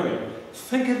technology running it.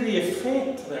 Think of the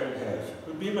effect that would have. It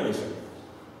would be amazing.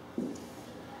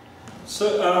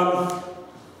 So,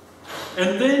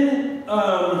 and then,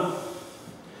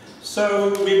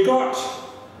 so we've got,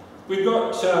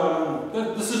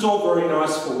 this is all very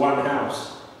nice for one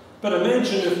house. But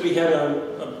imagine if we had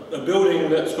a building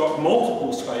that's got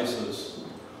multiple spaces,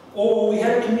 or we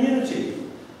had a community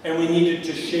and we needed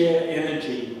to share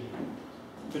energy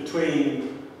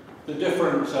between the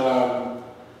different,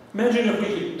 imagine if we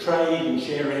could trade and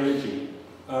share energy.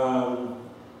 Well,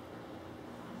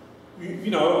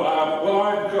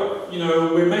 I've got,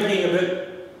 we're making a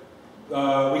bit,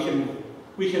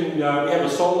 we have a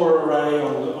solar array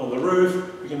on the roof,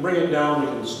 we can bring it down, we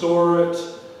can store it,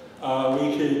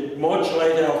 we can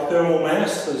modulate our thermal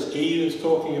mass, as Guy is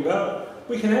talking about.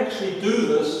 We can actually do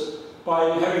this by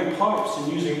having pipes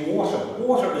and using water.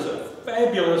 Water is a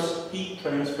fabulous heat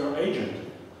transfer agent.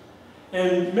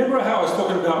 And remember how I was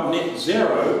talking about net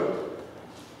zero?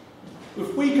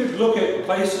 If we could look at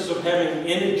places of having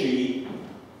energy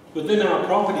within our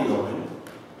property line,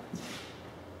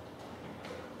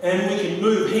 and we can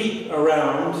move heat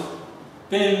around,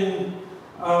 then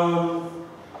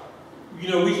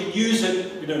we could use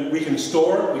it, we can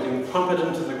store it, we can pump it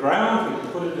into the ground, we can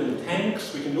put it in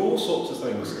tanks, we can do all sorts of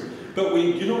things. But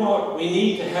you know what? We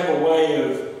need to have a way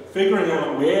of figuring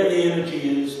out where the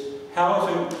energy is, how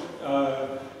to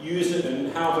use it,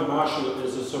 and how to marshal it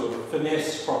as a sort of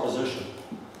finesse proposition.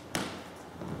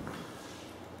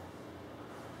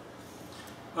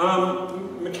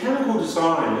 Mechanical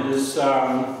design is,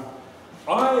 I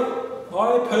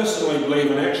personally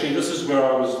believe, and actually this is where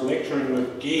I was lecturing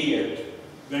with Guy at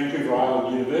Vancouver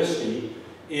Island University,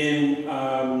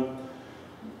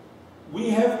 we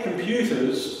have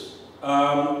computers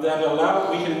that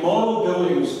allow, we can model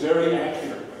buildings very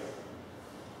accurately.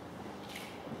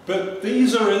 But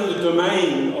these are in the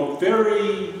domain of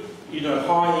very,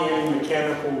 high-end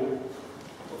mechanical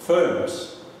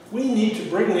firms. We need to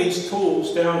bring these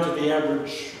tools down to the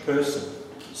average person.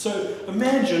 So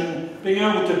imagine being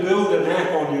able to build an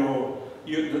app on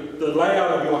the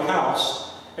layout of your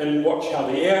house and watch how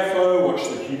the airflow, watch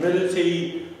the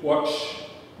humidity, watch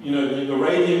the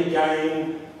radiant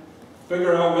gain,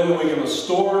 figure out whether we're going to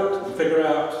store it, figure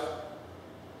out.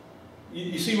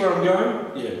 You see where I'm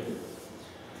going? Yeah.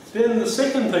 Then the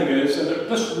second thing is, and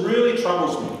this really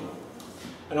troubles me,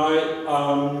 and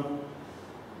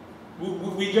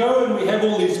we go and we have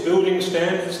all these building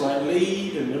standards like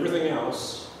LEED and everything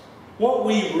else. What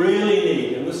we really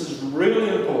need, and this is really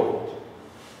important,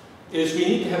 is we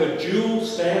need to have a dual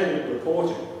standard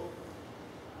reporting.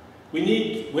 We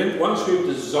need, once we've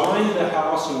designed the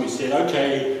house and we said,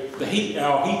 okay,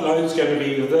 our heat load is going to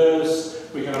be this,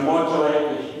 we're going to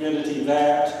modulate the humidity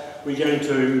that. We're going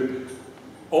to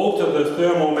alter the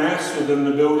thermal mass within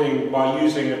the building by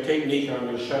using a technique I'm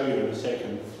going to show you in a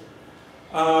second.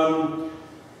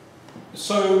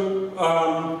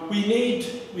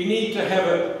 We need to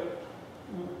have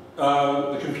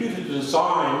the computer to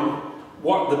design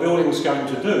what the building's going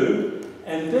to do,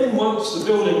 and then once the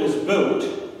building is built,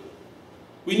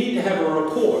 we need to have a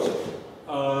report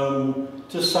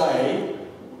to say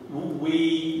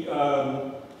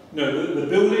the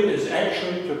building is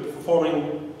actually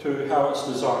performing to how it's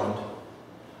designed.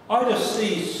 I just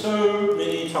see so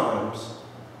many times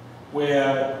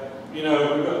where, we've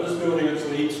got this building, it's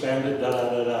LEED standard,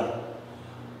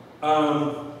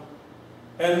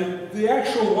 and the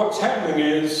actual what's happening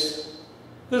is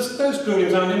those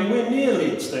buildings aren't anywhere near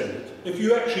LEED standard. If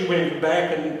you actually went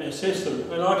back and assessed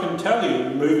them, and I can tell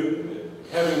you,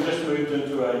 having just moved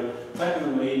into a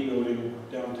platinum LEED building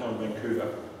downtown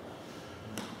Vancouver,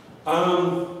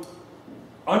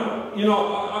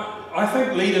 I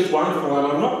think LEED is wonderful, and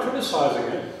I'm not criticising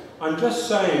it. I'm just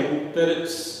saying that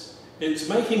it's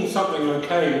making something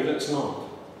okay that's not,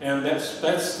 and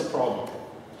that's the problem.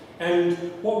 And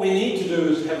what we need to do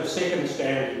is have a second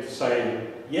standard to say,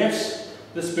 yes,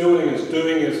 this building is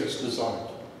doing as it's designed.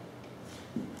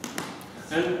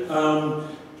 And if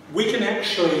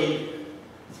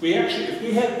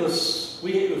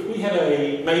we had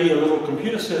maybe a little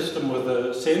computer system with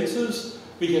the sensors,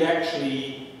 we could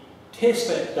actually test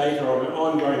that data on an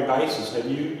ongoing basis,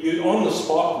 and you on the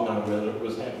spot know whether it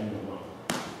was happening or not.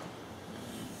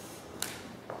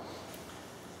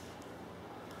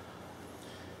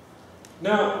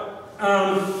 Now,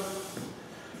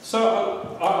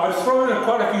 so I've thrown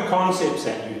quite a few concepts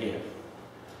at you here,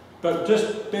 but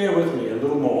just bear with me a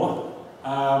little more.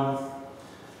 I'm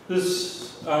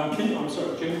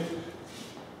sorry, Jim.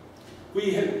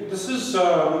 This is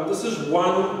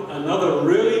another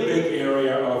really big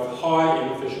area of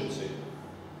high efficiency.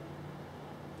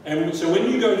 And so when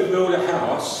you go to build a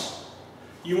house,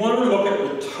 you want to look at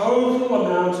the total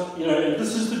amount, and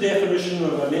this is the definition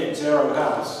of a net zero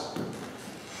house.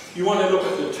 You want to look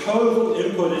at the total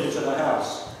input into the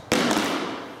house.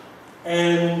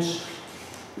 And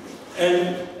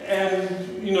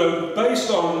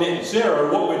based on net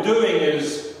zero, what we're doing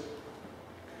is,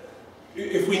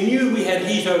 if we knew we had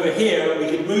heat over here, we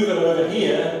could move it over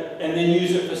here and then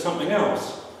use it for something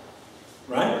else,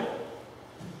 right?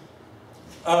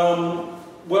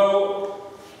 Well,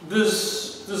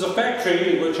 there's a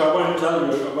factory which I won't tell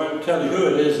you who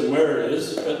it is and where it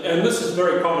is, and this is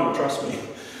very common, trust me.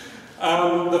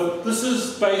 This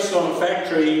is based on a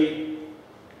factory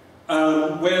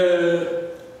where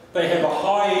they have a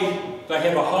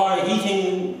high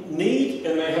heating need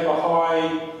and they have a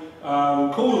high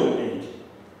cooling need.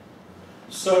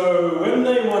 So when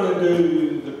they want to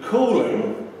do the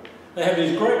cooling, they have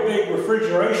these great big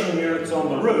refrigeration units on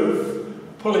the roof,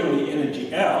 pulling the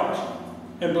energy out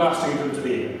and blasting it into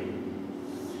the air.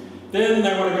 Then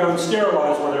they want to go and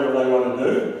sterilise whatever they want to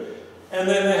do, and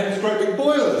then they have these great big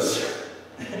boilers.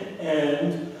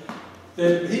 And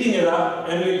they're heating it up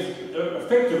and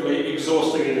effectively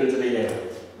exhausting it into the air.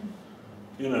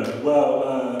 Hang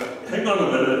on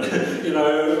a minute,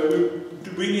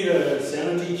 do we need a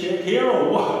sanity check here or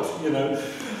what?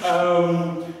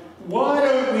 Why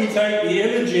don't we take the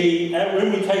energy,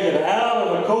 when we take it out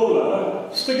of the cooler,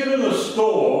 stick it in the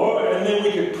store, and then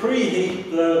we could preheat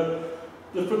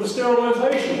for the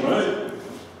sterilisation, right?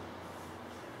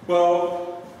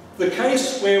 Well, the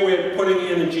case where we're putting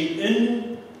energy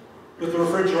in with the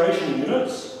refrigeration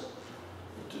units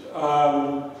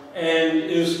and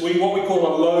is what we call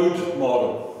a load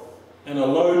model. And a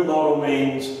load model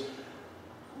means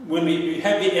when we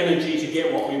have the energy to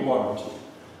get what we want.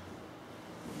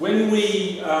 When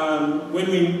we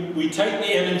take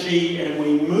the energy and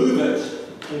we move it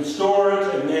and store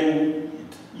it and then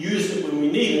use it when we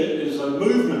need it is a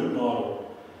movement model.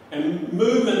 And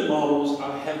movement models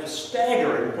have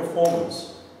staggering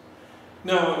performance.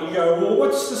 Now you go, well,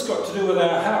 what's this got to do with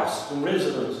our house and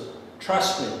residence?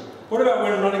 Trust me. What about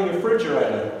when running the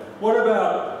refrigerator? What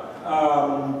about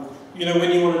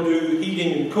when you want to do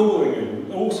heating and cooling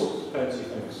and all sorts of fancy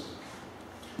things?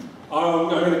 I'm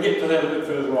going to get to that a bit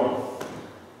further on.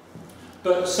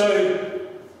 But so,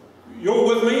 you're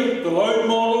with me? The load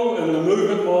model and the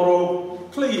movement model.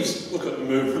 Please look at the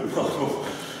movement model.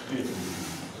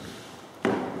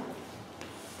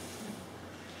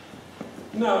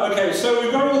 No, okay, so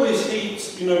we've got all these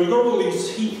heats, we've got all these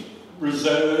heat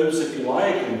reserves, if you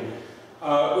like, and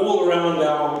all around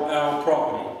our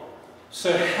property.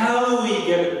 So how do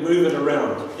we move it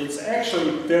around? It's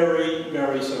actually very,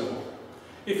 very simple.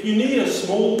 If you need a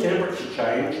small temperature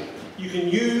change, you can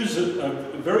use a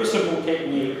very simple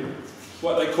technique,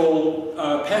 what they call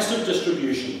passive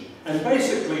distribution. And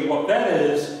basically what that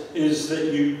is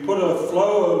that you put a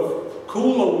flow of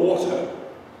cooler water,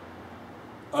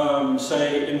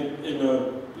 say in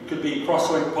it could be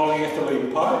cross-linked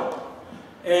polyethylene pipe,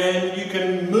 and you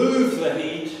can move the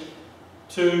heat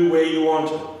to where you want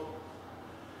it.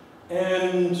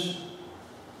 And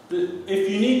if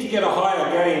you need to get a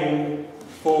higher gain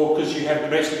because you have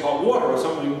domestic hot water or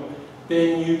something,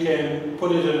 then you can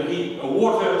put it in a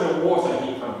water-to-water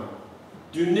heat pump.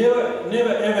 Do never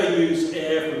ever use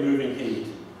air for moving heat.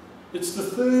 It's the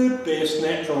third best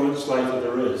natural insulator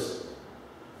there is.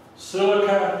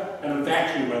 Silica and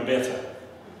vacuum are better.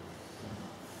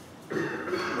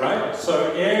 Right?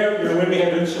 So air, when we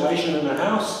have insulation in the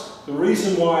house, the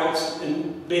reason why it's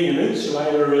being an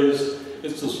insulator is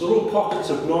it's this little pockets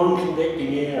of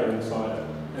non-convecting air inside it.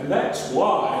 And that's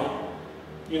why,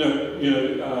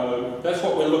 that's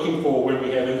what we're looking for when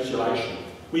we have insulation.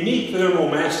 We need thermal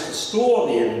mass to store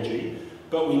the energy,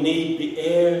 but we need the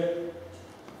air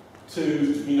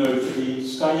to be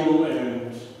stable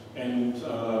and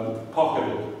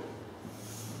pocketed.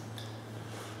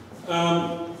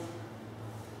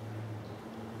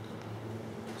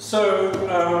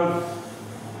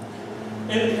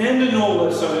 And in all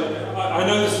this, I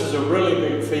know this is a really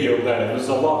big field, there's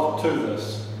a lot to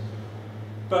this.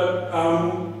 But,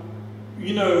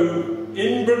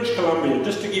 in British Columbia,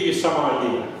 just to give you some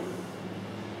idea,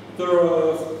 there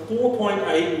are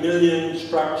 4.8 million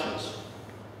structures.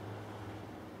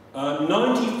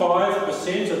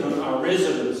 95% of them are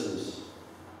residences,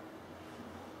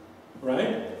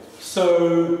 right?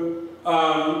 So,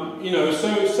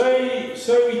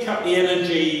 say we cut the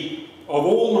energy of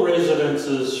all the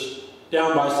residences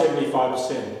down by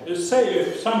 75%. Say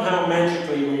if somehow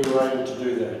magically we were able to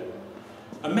do that.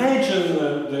 Imagine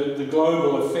the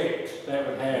global effect that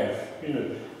would have.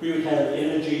 We would have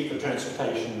energy for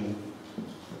transportation.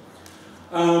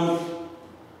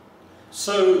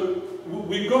 So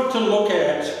we've got to look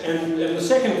at, and the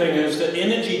second thing is that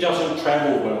energy doesn't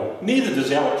travel well. Neither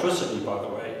does electricity, by the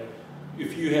way.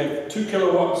 If you have 2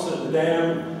 kilowatts at the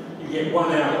dam, you get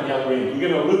 1 out at the other end. You're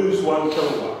going to lose 1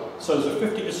 kilowatt. So there's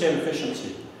a 50%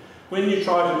 efficiency. When you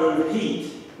try to move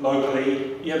heat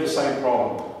locally, you have the same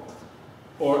problem,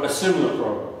 or a similar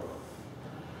problem.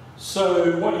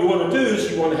 So what you want to do is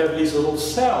you want to have these little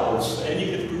cells, and you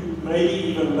could maybe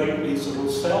even link these little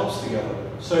cells together.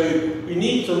 So we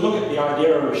need to look at the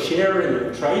idea of sharing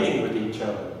and trading with each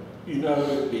other.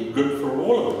 It'd be good for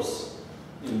all of us.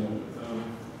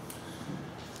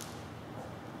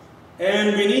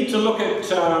 And we need to look at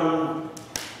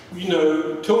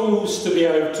tools to be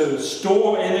able to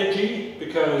store energy,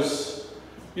 because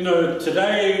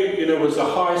today was a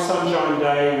high sunshine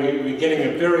day. We're getting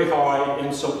a very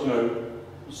high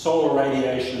solar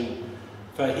radiation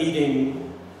for heating.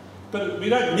 But we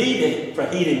don't need it for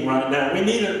heating right now. We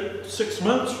need it 6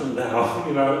 months from now,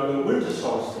 the winter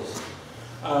solstice.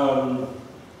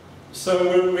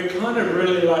 So we're kind of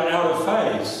really out of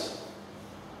phase.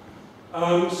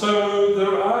 So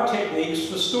there are techniques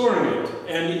for storing it,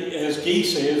 and as Guy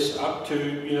says, up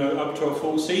to a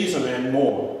full season and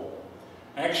more.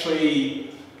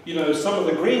 Actually, some of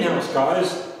the greenhouse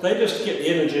guys, they just get the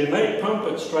energy and they pump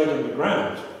it straight in the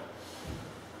ground.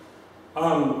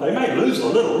 They may lose a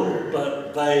little,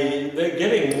 but they're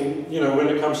getting, when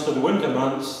it comes to the winter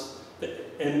months,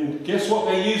 and guess what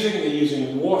they're using? They're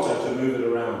using water to move it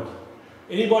around.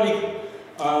 Anybody,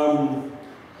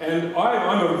 and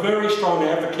I'm a very strong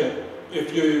advocate,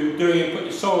 if you're put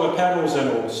your solar panels in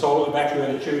or solar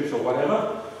evacuated tubes or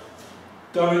whatever,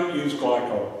 don't use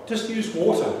glycol, just use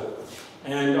water.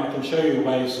 And I can show you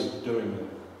ways of doing that.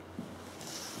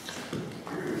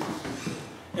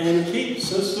 And keep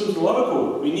systems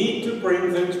local. We need to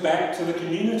bring things back to the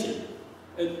community.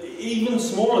 Even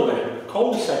smaller than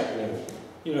cul-de-sac level.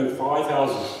 5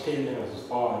 houses, 10 houses,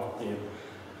 5, 10.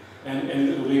 And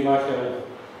it'll be like a,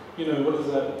 what is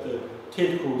that? The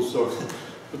tentacles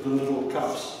with the little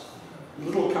cups.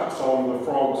 Little cups on the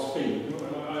frog's feet.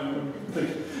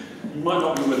 You might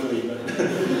not be with me,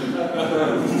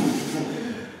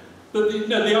 but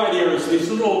the idea is these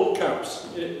little cups,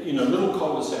 little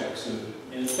cul-de-sacs.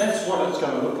 And that's what it's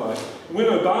going to look like. And when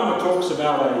Obama talks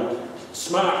about a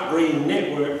smart green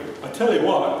network, I tell you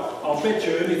what, I'll bet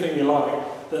you anything you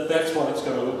like that that's what it's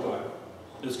going to look like.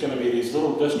 There's going to be these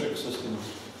little district systems.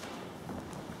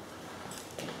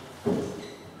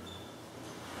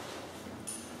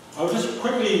 I'll just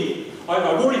quickly,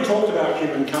 I've already talked about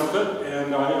human comfort,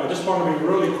 and I just want to be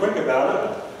really quick about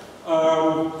it.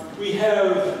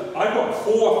 I've got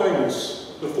 4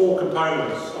 things, the 4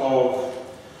 components of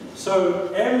So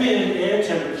ambient air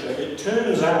temperature, it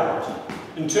turns out,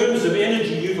 in terms of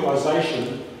energy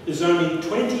utilization, is only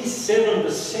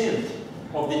 27%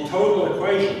 of the total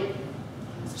equation.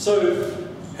 So,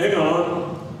 hang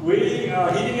on, we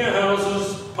are heating our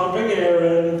houses, pumping air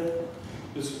in,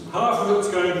 half of it's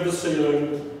going to the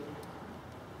ceiling,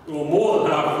 or more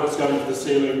than half of it's going to the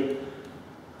ceiling,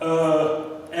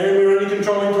 and we're only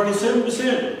controlling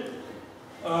 27%.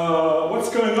 What's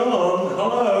going on?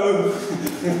 Hello?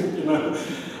 You know.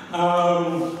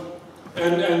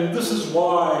 And this is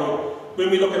why, when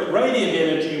we look at radiant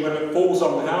energy, when it falls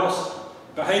on the house,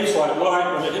 it behaves like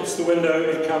light. When it hits the window,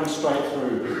 it comes straight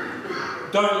through.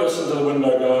 Don't listen to the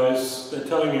window guys. They're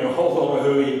telling you a whole lot of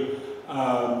hooey.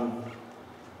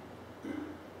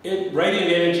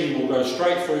 Radiant energy will go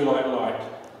straight through like light.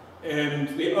 And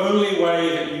the only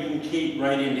way that you can keep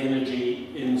radiant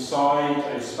energy inside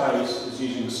a space is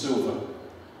using silver,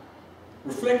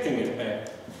 reflecting it back,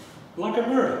 like a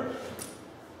mirror.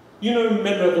 You know,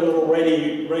 remember the little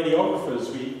radiographers,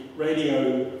 what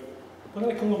do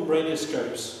they call them,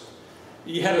 radioscopes?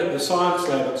 You had it in the science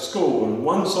lab at school, and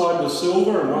one side was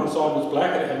silver and one side was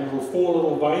black, and it had four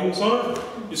little veins on it.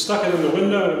 You stuck it in the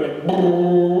window and it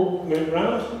went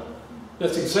round.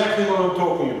 That's exactly what I'm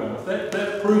talking about.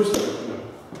 That proves it. You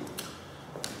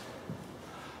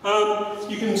know.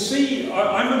 You can see,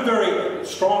 I'm a very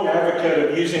strong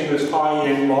advocate of using this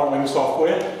high-end modelling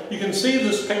software. You can see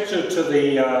this picture to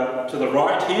the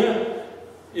right here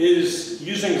is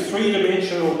using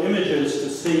three-dimensional images to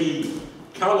see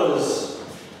colours.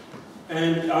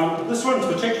 And this one's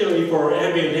particularly for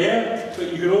ambient air,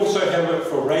 but you can also have it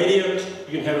for radiant,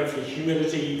 you can have it for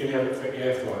humidity, you can have it for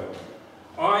airflow.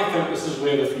 I think this is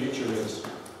where the future is.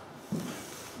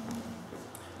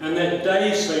 And that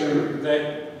days thing,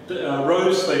 that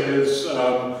rows thing is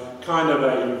kind of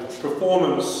a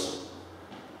performance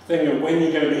thing of when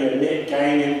you're going to be a net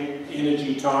gain in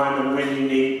energy time and when you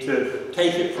need to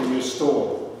take it from your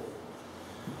store.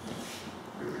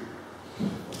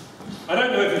 I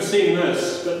don't know if you've seen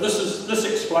this, but this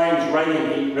explains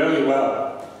radiant heat really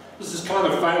well. This is kind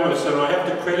of famous, and I have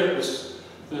to credit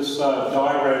this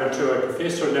diagram to a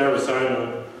professor in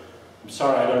Arizona. I'm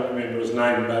sorry I don't remember his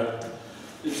name, but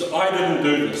I didn't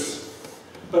do this.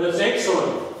 But it's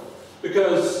excellent,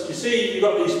 because you see you've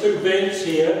got these two vents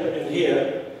here and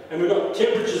here, and we've got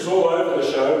temperatures all over the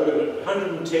show. We've got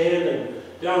 110 and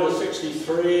down to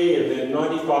 63 and then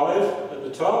 95 at the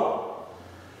top.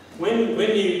 When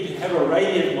you have a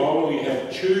radiant model, you have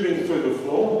tubing through the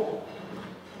floor.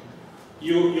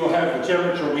 You'll have the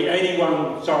temperature will be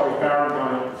 81,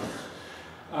 Fahrenheit,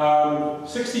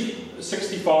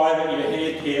 65 at your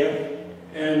head here,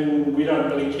 and we don't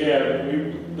really care.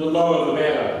 The lower the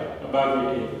better above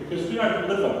your head, because we don't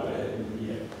live up there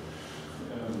yet.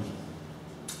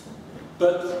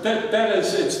 But that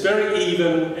is, it's very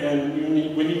even,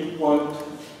 and when you want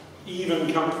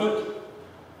even comfort,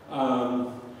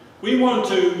 we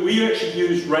actually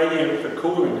use radiant for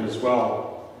cooling as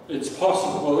well. It's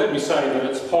possible, well let me say that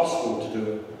it's possible to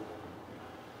do it.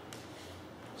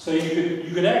 So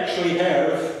you could actually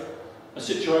have a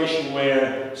situation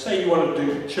where, say you wanted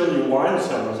to chill your wine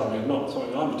cellar or something, not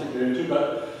something I'm particularly into,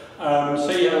 but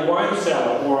say you had a wine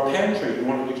cellar or a pantry, you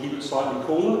wanted to keep it slightly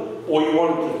cooler, or you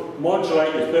wanted to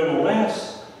modulate your thermal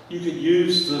mass, you could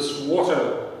use this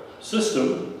water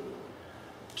system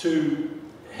to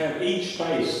have each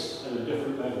space at a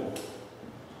different level.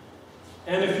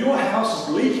 And if your house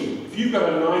is leaky, if you've got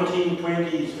a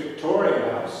 1920s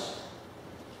Victoria house,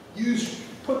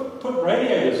 put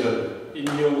radiators in,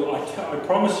 and I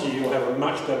promise you'll have a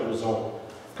much better result.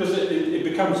 Because it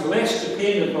becomes less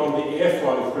dependent on the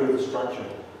airflow through the structure.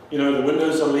 You know, the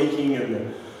windows are leaking,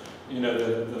 and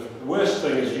the worst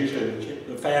thing is usually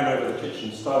the fan over the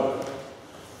kitchen stove.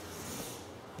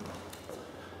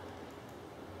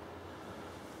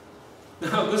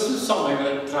 Now, this is something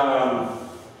that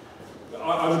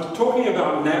I'm talking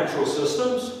about natural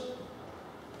systems,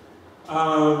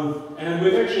 and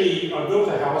I built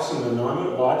a house in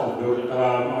Nanaimo. Well, I didn't build it,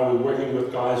 I was working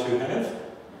with guys who have,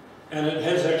 and it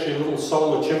has actually a little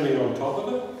solar chimney on top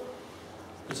of it.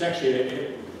 It's actually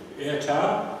an air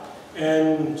tower,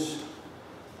 and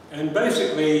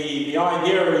basically the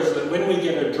idea is that when we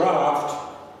get a draft,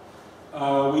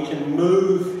 we can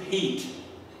move heat,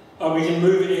 we can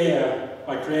move air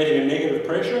by creating a negative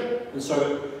pressure, and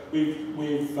so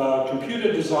we've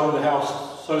computer designed the house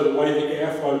so the way the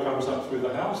airflow comes up through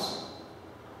the house,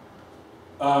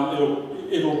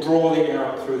 it'll draw the air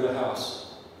up through the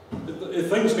house. The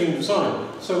thing's been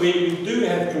designed. So we do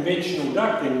have conventional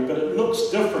ducting, but it looks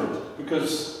different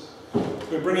because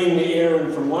we're bringing the air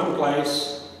in from one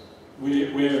place,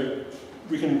 we're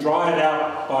we can dry it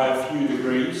out by a few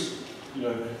degrees. You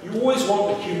know, you always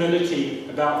want the humidity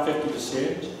about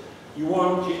 50%. You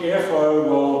want your airflow,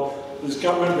 well, there's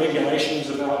government regulations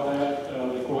about that.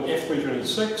 They call it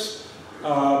F326,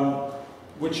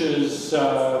 which is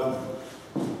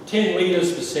 10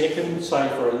 litres per second, say,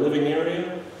 for a living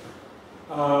area.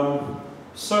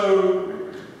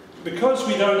 So, because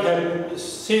we don't have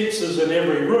sensors in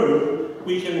every room,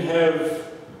 we can have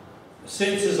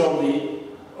sensors on the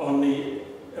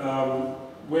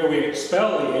where we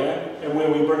expel the air and where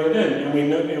we bring it in, and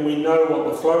we know what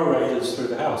the flow rate is through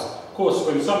the house. Of course,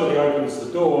 when somebody opens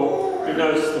the door, we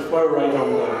notice the flow rate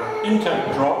on the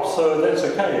intake drops, so that's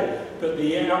okay. But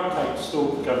the outtake's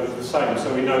still going to be the same,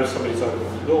 so we know somebody's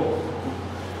opened the door.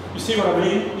 You see what I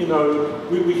mean? You know,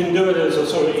 we can do it as a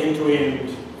sort of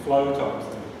end-to-end flow type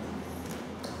thing.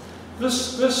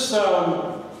 This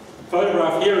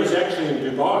photograph here is actually in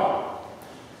Dubai,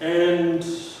 and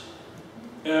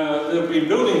there have been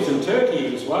buildings in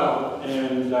Turkey as well,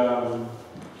 and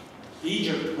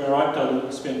Egypt, where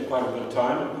I've spent quite a bit of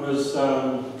time, was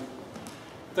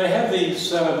they have these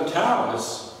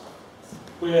towers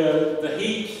where the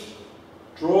heat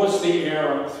draws the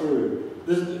air up through,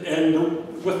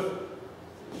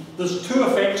 there's two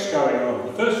effects going on.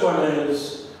 The first one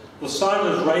is the sun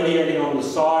is radiating on the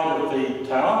side of the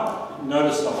tower.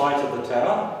 Notice the height of the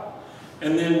tower,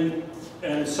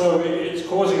 and so it's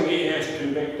causing the air to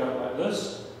convect up like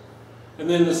this. And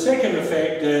then the second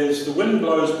effect is the wind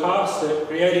blows past it,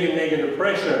 creating a negative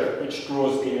pressure, which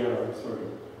draws the air up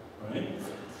through. Right?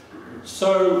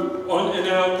 So,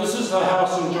 now this is the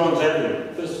house on Johns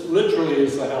Avenue. This literally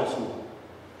is the house on.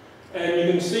 And you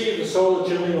can see the solar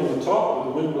chimney on the top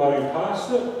with the wind blowing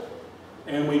past it,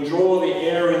 and we draw the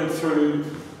air in through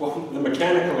the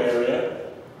mechanical area,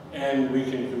 and we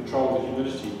can control the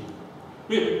humidity.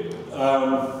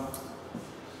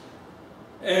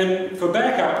 And for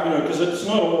backup, you know, because it's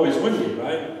not always windy,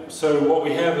 right? So what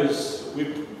we have is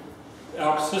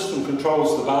our system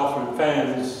controls the bathroom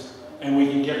fans, and we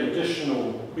can get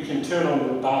we can turn on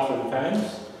the bathroom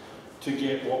fans to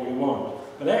get what we want.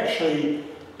 But actually,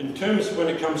 in terms when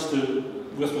it comes to,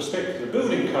 with respect to the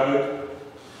building code,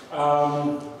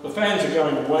 the fans are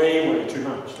going way too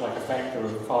much, like a factor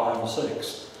of 5 or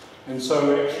 6. And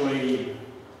so actually,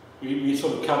 we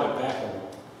sort of cut it back a lot.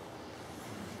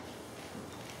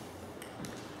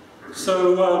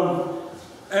 So,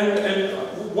 and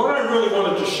what I really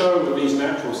wanted to show with these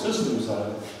natural systems,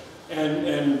 though,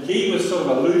 and Guy was sort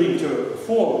of alluding to it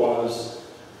before, was,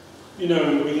 you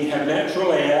know, we can have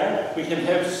natural air, we have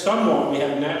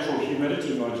natural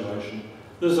humidity modulation.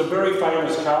 There's a very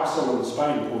famous castle in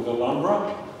Spain called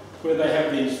Alhambra, where they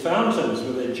have these fountains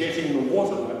where they're jetting the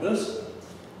water like this.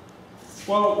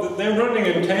 Well, they're running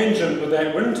in tangent with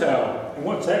that wind tower, and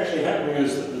what's actually happening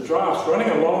is that the draft's running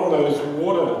along those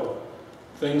water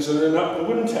things and then up the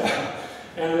wind tower.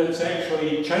 And it's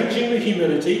actually changing the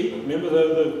humidity. Remember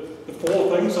the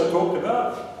 4 things I talked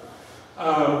about?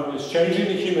 It's changing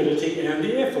the humidity and the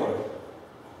airflow.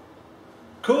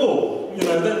 Cool. You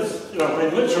know, that's, you know, I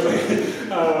mean, literally,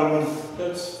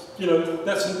 that's, you know,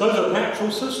 those are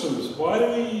natural systems. Why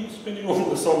are we spending all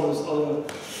this on this other?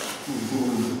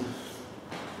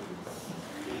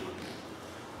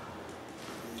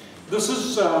 This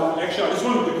is, actually, I just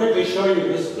wanted to quickly show you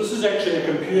this. This is actually a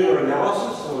computer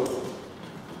analysis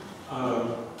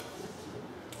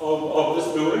of this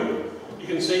building. You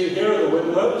can see here are the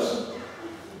windows.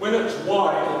 When it's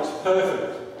white, it's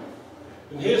perfect.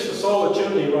 And here's the solar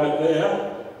chimney right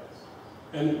there,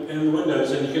 and the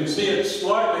windows. And you can see it's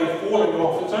slightly falling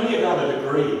off. It's only about a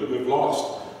degree we've lost.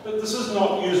 But this is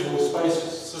not usable space,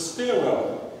 it's a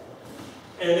stairwell.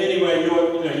 And anyway,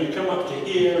 you come up to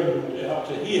here and up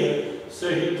to here, so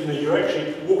you're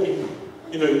actually walking,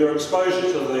 your exposure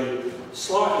to the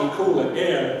slightly cooler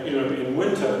air, in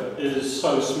winter is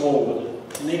so small that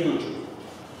it's negligible.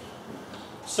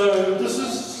 So this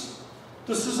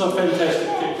is a fantastic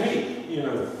technique,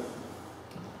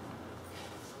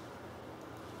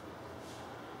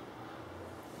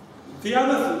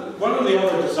 One of the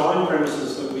other design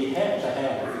premises that we had to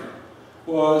have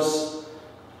was,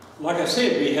 like I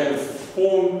said, we have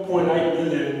 4.8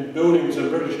 million buildings in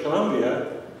British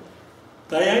Columbia.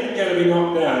 They ain't going to be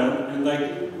knocked down, and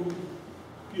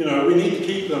we need to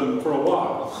keep them for a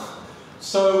while.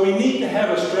 So we need to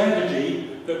have a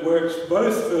strategy that works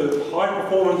both for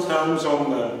high-performance homes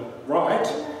on the right,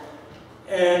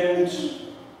 and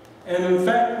in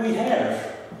fact we have.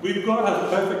 We've got a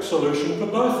perfect solution for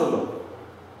both of them.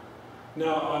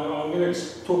 Now, I'm going to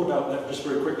talk about that just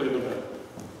very quickly in a bit.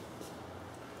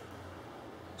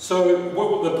 So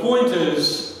the point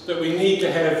is that we need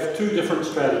to have two different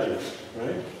strategies.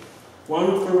 right?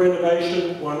 One for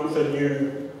renovation, one for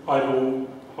new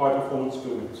high-performance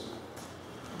buildings.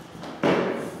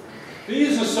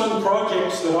 These are some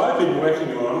projects that I've been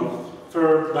working on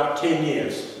for about 10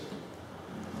 years.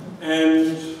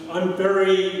 And I'm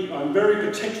very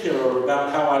particular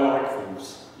about how I like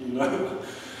things, you know.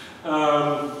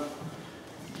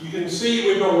 You can see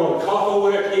we've got a lot of copper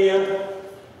work here.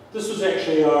 This was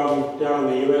actually down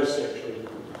in the US, actually.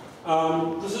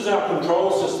 This is our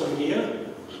control system here.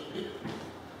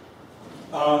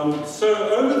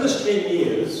 So over this 10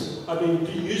 years, I've been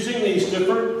using these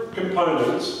different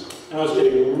components, and I was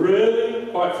getting really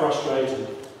quite frustrated,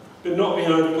 but not being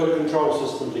able to put a control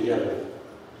system together.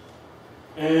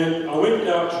 And I went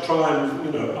out to try and,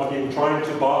 you know, I've been trying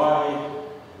to buy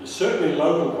certainly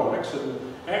local products, and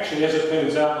actually, as it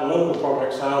turns out, the local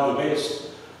products are the best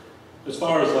as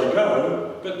far as they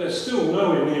go, but they're still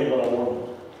nowhere near what I wanted.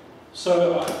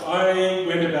 So I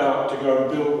went about to go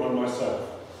and build one myself.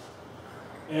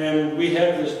 And we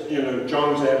have this, you know,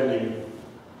 John's Avenue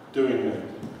doing that.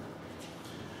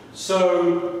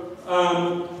 So,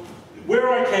 where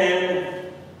I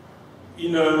can, you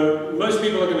know, most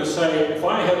people are going to say, if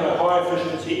I have a high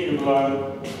efficiency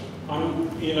envelope, I'm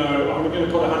going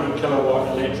to put 100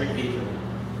 kilowatt electric heater.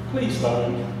 Please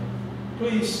don't.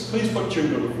 Please put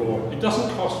tube on the floor. It doesn't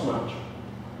cost much.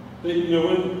 You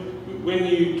know, when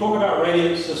you talk about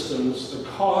radiant systems, the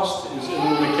cost is in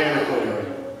the mechanical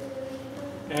area.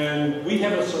 And we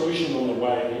have a solution on the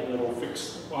way that will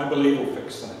fix, I believe will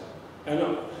fix that.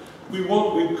 And we've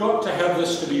got to have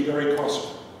this to be very cost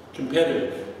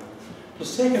competitive. The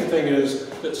second thing is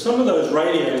that some of those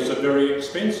radiators are very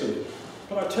expensive.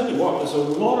 But I tell you what, there's a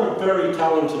lot of very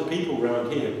talented people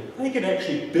around here. They can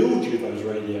actually build you those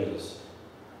radiators.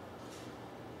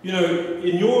 You know,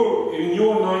 in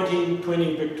your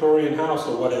 1920 Victorian house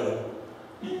or whatever,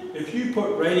 if you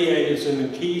put radiators in the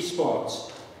key spots,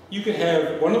 you could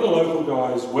have one of the local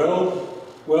guys weld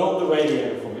the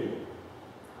radiator for you.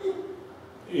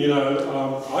 You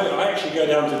know, I actually go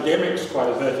down to Demex quite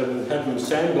a bit and have them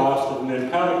sandblasted and then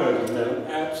powder coated, and they're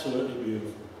absolutely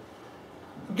beautiful.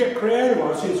 Get creative.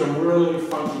 I've seen some really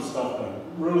funky stuff done.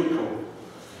 Really cool.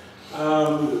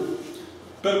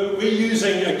 But we're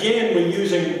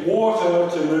using water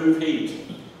to move heat.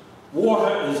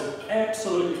 Water is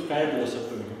absolutely fabulous at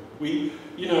doing it.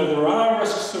 You know, there are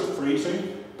risks of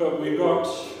freezing, but we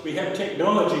have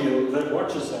technology that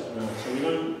watches that now, so we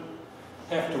don't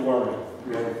have to worry.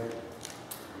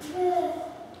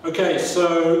 Okay,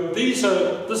 so this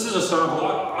is a sample.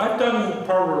 I've done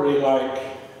probably like,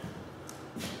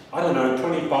 I don't know,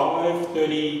 25,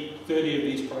 30 of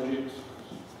these projects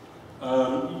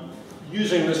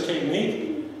using this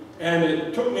technique, and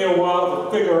it took me a while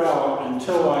to figure out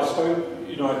until I spoke,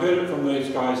 you know, I heard it from these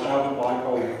guys,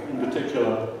 Alberni in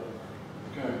particular,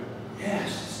 go, yes,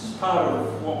 this is part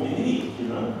of what we need, you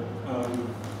know.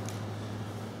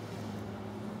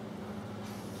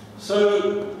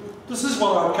 So this is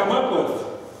what I've come up with.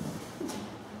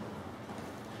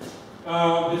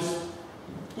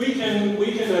 We can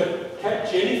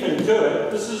attach anything to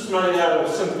it. This is made out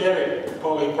of synthetic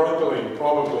polypropylene,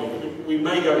 probably. We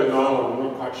may go to nylon, I'm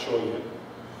not quite sure yet.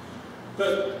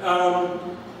 But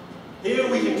here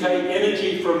we can take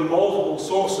energy from multiple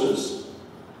sources.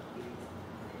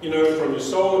 You know, from your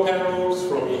solar panels,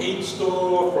 from your heat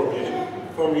store,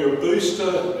 from your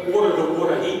booster,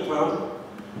 water-to-water heat pump.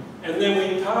 And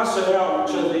then we pass it out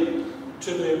to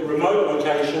the remote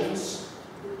locations,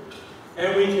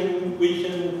 and we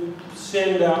can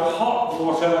send out hot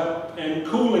water and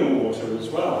cooling water as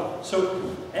well. So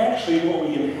actually what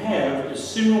we can have is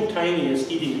simultaneous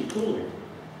heating and cooling.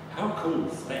 How cool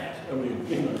is that? I mean,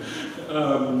 you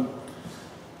know,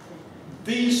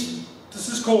 this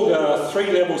is called a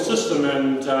 3-level system,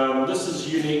 and this is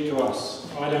unique to us.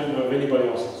 I don't know of anybody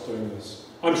else that's doing this.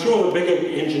 I'm sure the bigger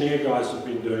engineer guys have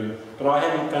been doing it, but I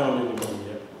haven't found anybody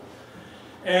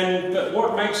yet. But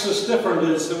what makes this different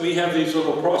is that we have these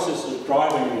little processes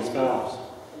driving these valves.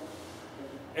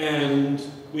 And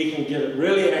we can get it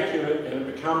really accurate, and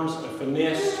it becomes a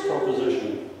finesse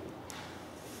proposition.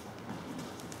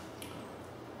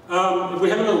 We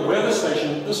have a little weather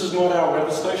station. This is not our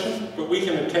weather station, but we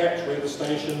can attach weather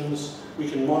stations, we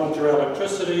can monitor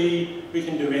electricity, we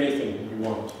can do anything we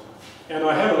want. And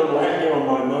I have a little app here on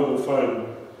my mobile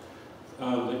phone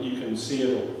that you can see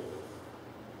it all.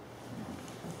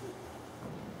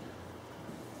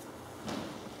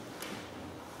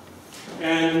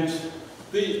 And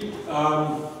this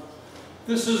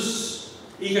is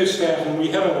EcoStat, and we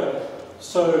have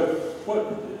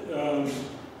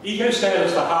EcoStat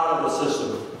is the heart of the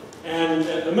system. And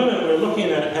at the minute we're looking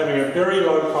at having a very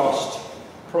low cost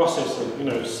processing, you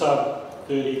know, sub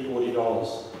 $30,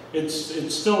 $40.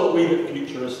 It's still a wee bit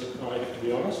futuristic, I have to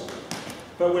be honest.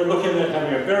 But we're looking at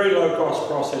having a very low cost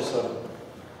processor,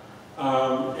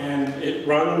 and it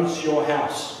runs your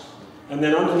house. And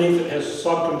then underneath it has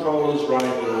sub-controllers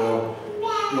running your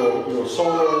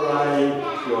solar array,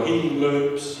 your heating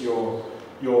loops, your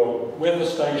weather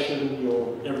station,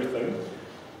 your everything.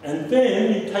 And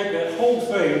then you take that whole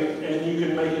thing and you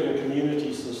can make it a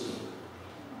community system.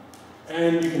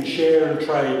 And you can share and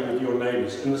trade with your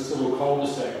neighbours in this little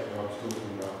cul-de-sac that I was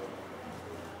talking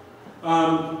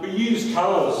about. We use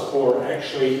colours for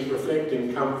actually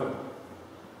reflecting comfort.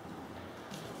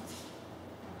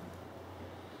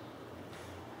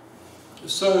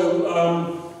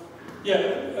 So, yeah,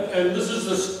 and this is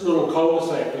this little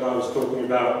cul-de-sac that I was talking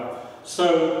about.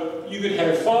 So you could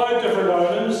have 5 different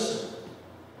owners,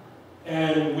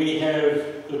 and we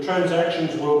have, the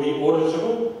transactions will be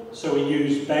auditable. So we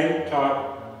use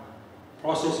bank-type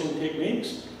processing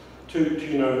techniques for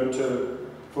auditing,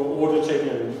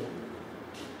 and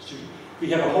we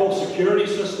have a whole security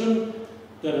system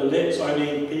that lets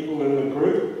only people in the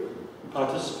group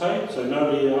participate, so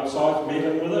nobody outside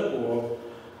meddling with it, or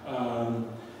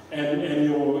and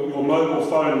your mobile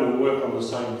phone will work on the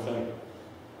same thing.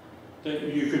 That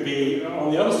you could be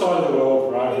on the other side of the world,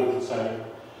 for argument's sake,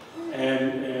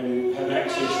 and have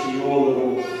access to your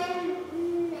little,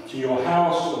 to your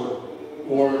house or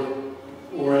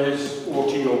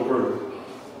to your group.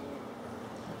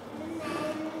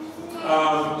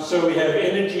 So we have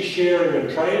energy sharing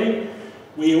and trading.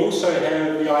 We also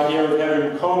have the idea of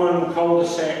having common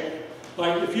cul-de-sac,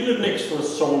 like if you live next to a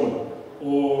sauna,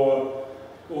 or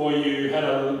you had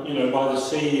a, you know, by the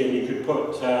sea, and you could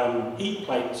put heat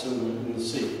plates in the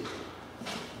sea.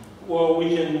 Well,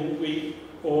 we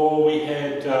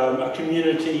had a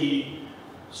community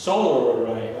solar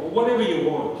array, or whatever you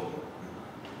want.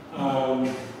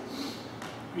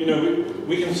 You know,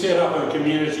 we can set up a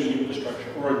community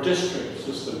infrastructure, or a district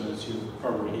system, as you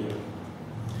probably hear.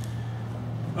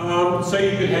 So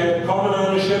you could have common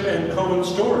ownership and common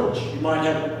storage. You might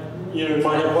have,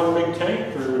 one big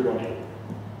tank for everybody.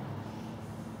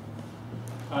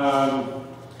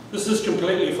 This is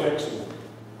completely flexible.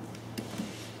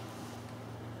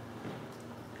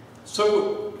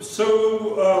 So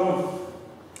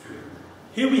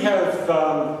here we have.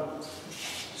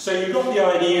 So you got the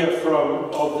idea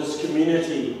of this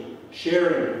community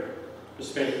sharing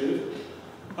perspective.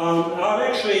 I've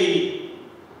actually,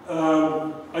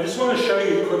 I just want to show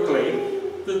you quickly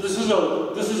that this is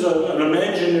an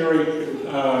imaginary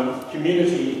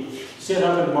community set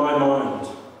up in my mind,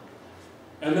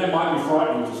 and that might be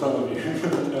frightening to some of you.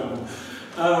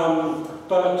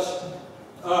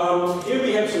 Here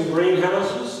we have some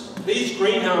greenhouses. These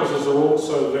greenhouses are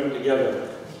also linked together.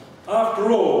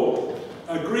 After all,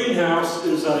 a greenhouse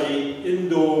is an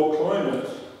indoor climate,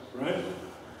 right?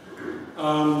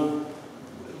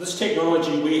 This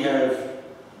technology we have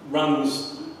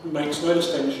makes no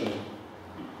distinction.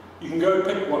 You can go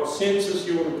pick what sensors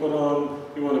you want to put on,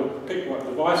 you want to pick what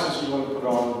devices you want to put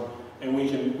on, and we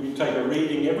take a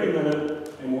reading every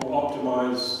minute, and we'll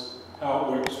optimize how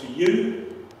it works for you,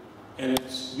 and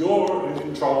you're in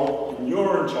control and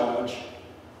you're in charge,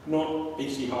 not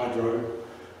BC Hydro.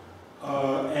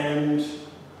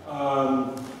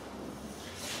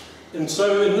 And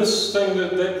so in this thing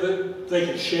that they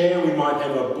could share, we might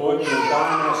have a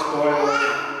biomass boiler,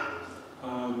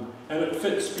 and it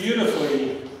fits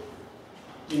beautifully,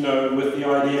 with the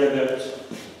idea that,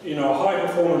 a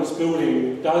high-performance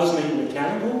building does need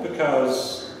mechanical,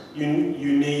 because you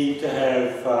need to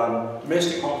have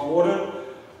domestic hot water.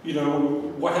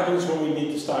 What happens when we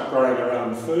need to start growing our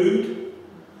own food?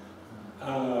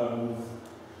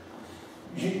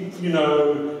 It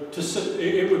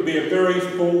would be a very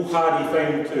foolhardy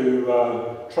thing to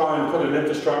try and put an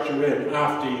infrastructure in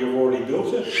after you've already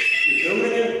built it. You're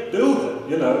building it,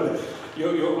 build it, I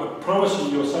promise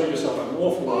you'll save yourself an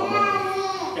awful lot of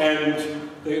money. And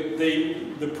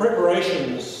the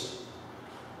preparations,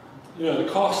 the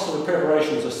costs of the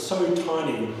preparations are so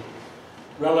tiny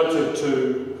relative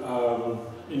to,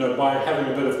 by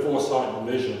having a bit of foresight and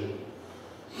vision.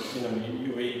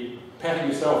 You'll be patting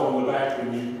yourself on the back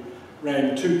when you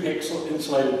ran 2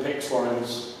 insulated PEX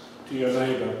lines to your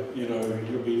neighbour.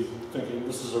 You'll be thinking,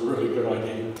 this is a really good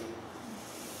idea.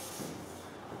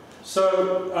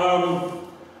 So,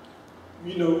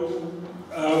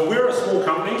 we're a small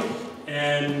company,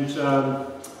 and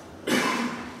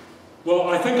well,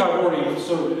 I think I've already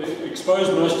sort of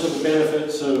exposed most of the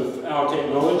benefits of our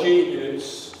technology.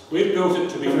 We've built it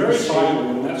to be very stable,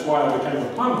 and that's why I became a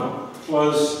plumber,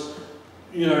 was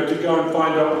to go and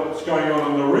find out what's going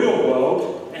on in the real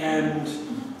world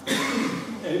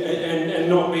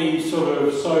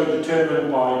also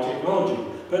determined by technology.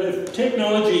 But if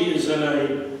technology is in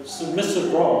a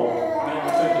submissive role, I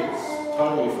think it's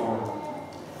totally fine.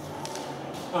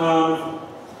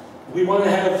 We want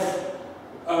to have,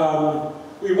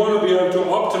 we want to be able to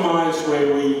optimize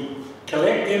where we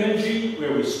collect energy,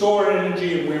 where we store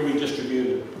energy, and where we distribute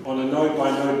it on a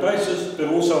node-by-node basis, but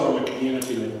also on a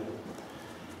community level.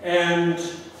 And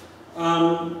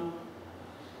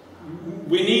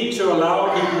we need to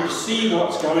allow people to see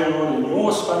what's going on in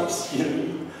your space.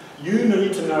 You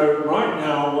need to know right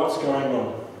now what's going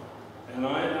on. And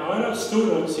I still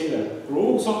don't see that. There are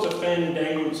all sorts of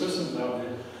fan-dangled systems out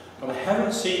there, but I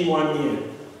haven't seen one yet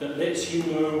that lets you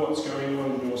know what's going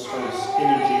on in your space,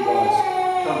 energy-wise,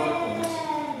 comfort-wise.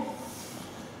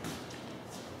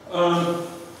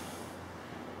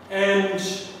 And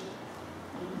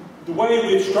the way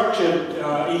we've structured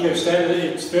EcoStandard,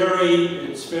 it's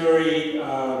very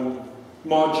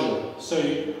modular. So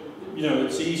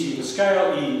it's easy to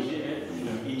scale, easy to add.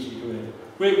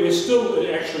 We're still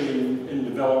actually in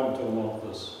development of a lot of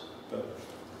this.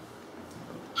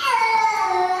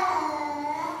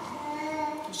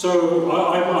 So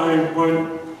I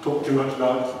won't talk too much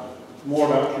more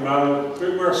about QMata.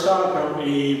 We're a startup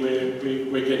company.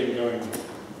 We're getting going.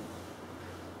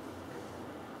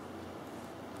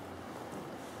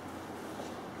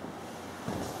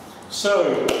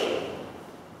 So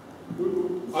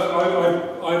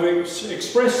I've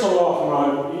expressed a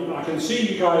lot, and I can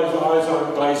see you guys' eyes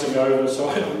aren't glazing over, so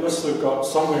I must have got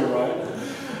somewhere right.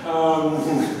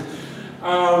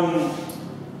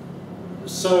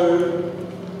 So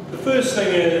the first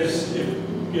thing is,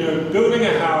 building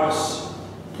a house,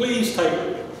 please take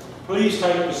a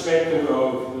perspective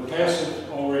of the passive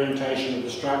orientation of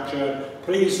the structure.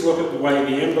 Please look at the way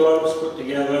the envelope's put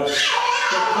together.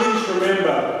 But please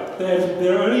remember,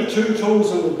 there are only 2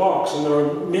 tools in the box, and there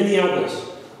are many others,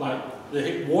 like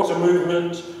the water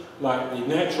movement, like the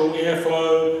natural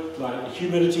airflow, like the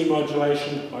humidity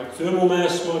modulation, like thermal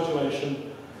mass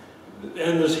modulation,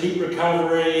 and there's heat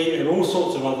recovery, and all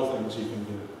sorts of other things you can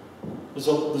do.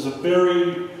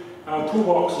 Our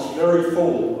toolbox is very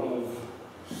full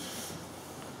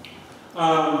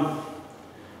of.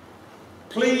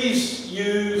 Please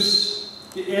use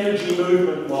the energy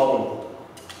movement model.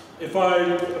 If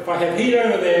I have heat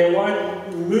over there, why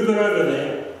move it over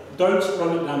there? Don't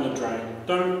run it down the drain.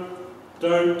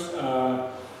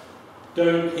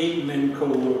 Don't heat and then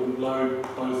cool and load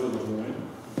both of them, right?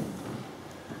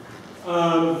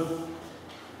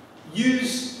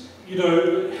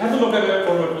 Have a look at it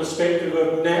from a perspective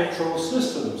of natural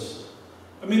systems.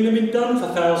 I mean, they've been done for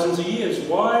thousands of years.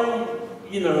 Why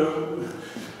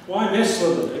mess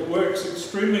with it? It works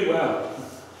extremely well.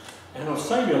 And I'll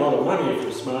save you a lot of money if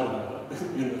you're smart about it.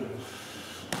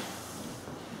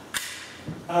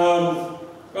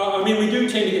 We do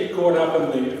tend to get caught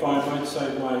up in if I might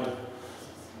say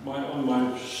on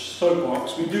my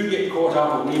soapbox, we do get caught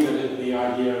up and leave it in the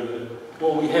idea that,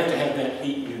 well, we have to have that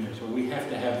heat unit, or we have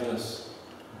to have this.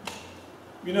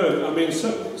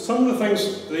 Some of the things,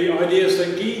 the ideas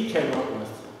that Guy came up with.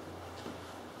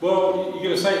 Well, you're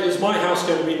going to say, is my house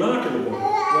going to be marketable?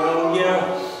 Well,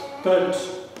 yeah, but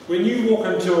when you walk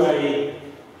into a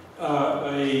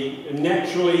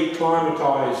naturally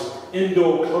climatized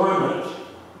indoor climate,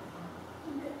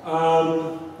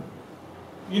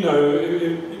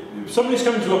 if somebody's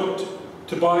coming to look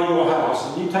to buy your house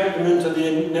and you take them into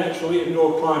the naturally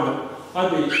indoor climate,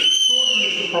 I'd be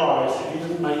extraordinarily surprised if you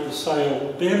didn't make the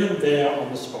sale then and there on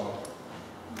the spot.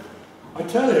 I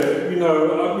tell you,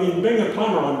 being a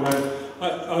plumber, I'm going,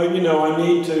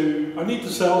 I need to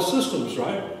sell systems,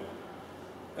 right?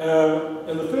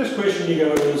 And the first question you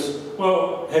go is,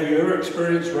 well, have you ever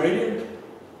experienced radiant?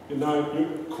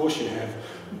 Of course you have.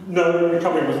 No, you're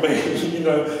coming with me,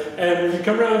 And you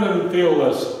come around and feel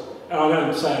this, and I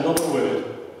don't say another word.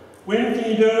 When can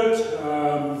you do it?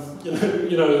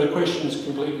 The questions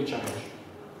completely change.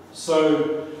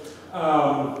 So,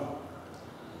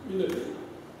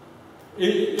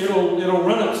 it'll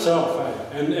run itself, eh?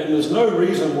 And there's no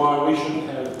reason why we shouldn't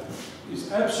have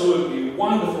these absolutely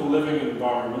wonderful living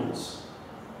environments,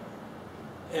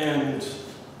 and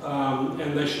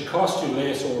they should cost you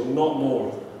less or not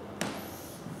more.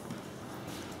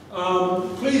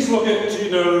 Please look at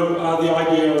the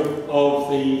idea of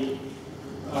the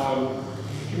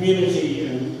community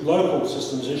and local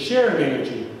systems and sharing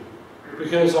energy,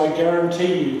 because I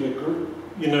guarantee you that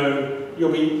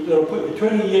it'll put you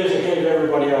 20 years ahead of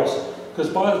everybody else, because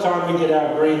by the time we get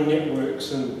our green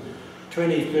networks in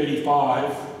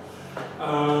 2035,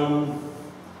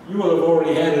 you will have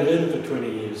already had it in for 20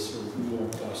 years or more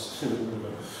plus.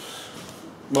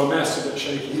 My math's a bit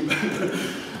shaky.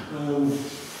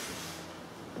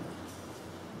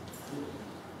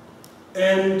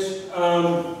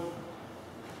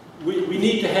 We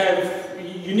need to have,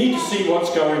 you need to see what's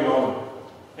going on.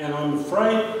 And I'm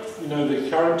afraid, you know, the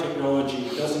current technology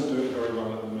doesn't do it very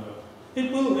well at the moment.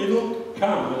 It'll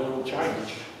come, it'll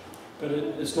change, but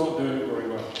it's not doing it very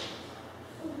well.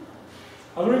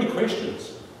 Are there any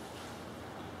questions?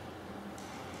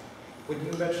 When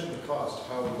you mentioned the cost,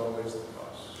 how low is the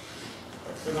cost?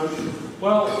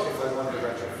 Well, if I wanted to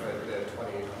retrofit the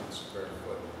 2,800 square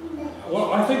foot.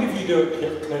 Well, I think if you do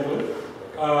it cleverly,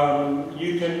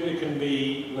 it can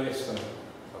be less than.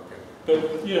 Okay. But,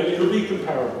 you know, it'll be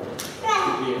comparable to the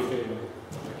fairly.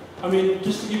 I mean,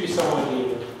 just to give you some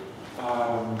idea,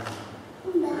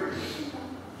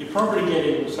 you're probably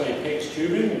getting, say, PEX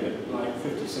tubing at like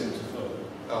 50 cents a foot.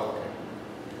 Oh, okay.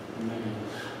 Maybe.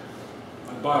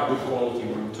 I'd buy a good quality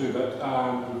one too, but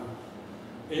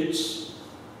it's,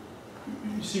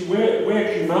 you see, where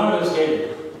QMata's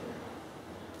headed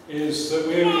is that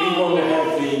we want to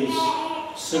have these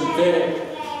synthetic,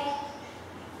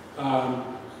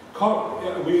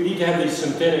 we need to have these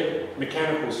synthetic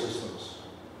mechanical systems,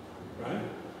 right?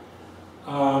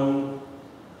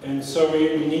 And so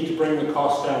we need to bring the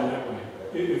cost down that way.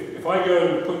 If I go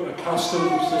and put a custom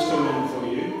system in for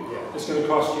you, it's going to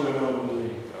cost you an arm and a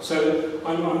leg. So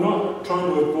I'm not trying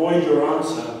to avoid your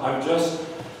answer. I'm just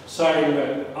saying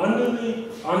that under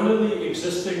the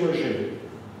existing regime,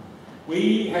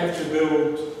 we have to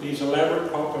build these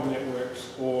elaborate copper networks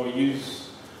or use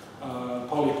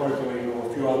polypropylene or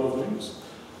a few other things.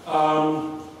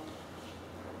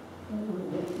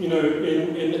 You know,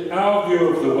 in our view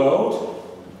of the world,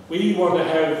 we want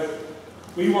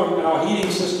our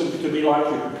heating system to be like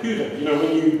your computer. You know,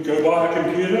 when you go buy a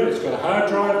computer, it's got a hard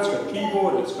drive, it's got a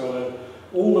keyboard, it's got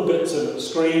all the bits in it,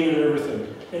 screen and everything.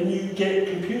 And you get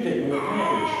computing in a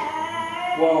package.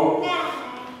 Well,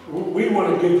 we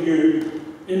want to give you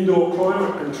indoor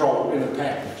climate control in a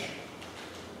package.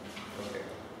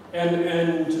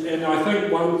 And I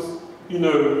think once, you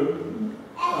know,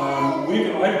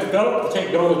 I've developed the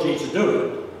technology to do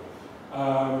it.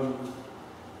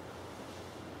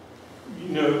 You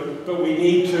know, but we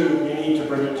need to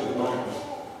bring it to the market.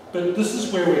 But this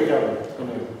is where we're going. You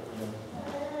know.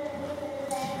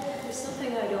 There's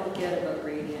something I don't get about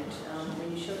radiant.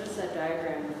 When you showed us that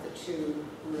diagram with the two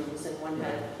rooms, and we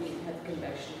had the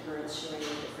convection currents showing the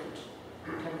different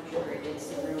temperature gradients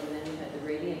in the room, and then you had the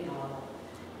radiant model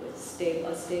with a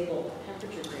stable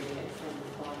temperature gradient from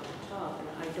the bottom to top. And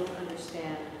I don't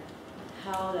understand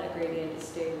how that gradient is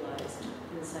stabilized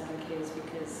in the second case,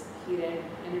 because heat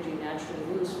energy naturally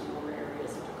moves from warmer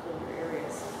areas into colder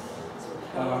areas. So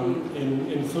how do you...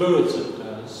 in fluids it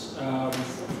does.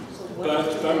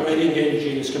 But radiant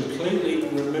energy is completely,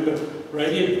 remember,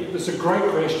 radiant, it's a great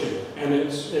question, and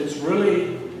it's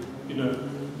really, you know,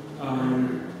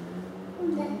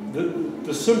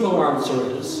 the simple answer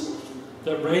is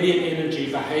that radiant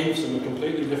energy behaves in a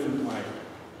completely different way.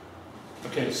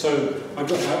 Okay, so I've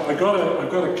got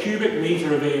a cubic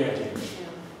meter of air here,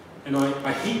 and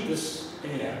I heat this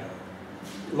air.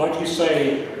 Like you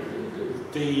say,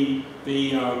 the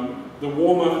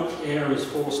warmer air is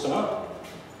forced up,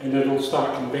 and it'll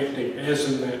start convecting, as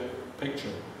in that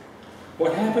picture.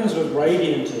 What happens with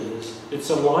radiant is it's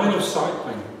a line of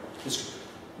cycling.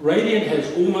 Radiant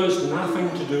has almost nothing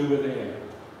to do with air.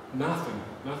 Nothing.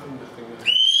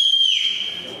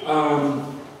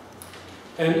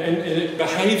 And it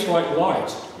behaves like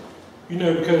light, you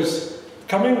know, because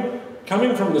coming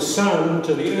from the sun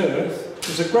to the earth,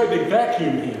 there's a great big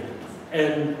vacuum here,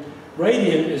 and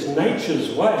radiant is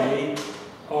nature's way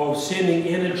of sending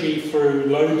energy through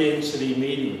low density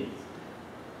medium.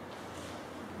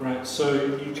 Right, so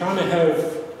you kind of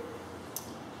have,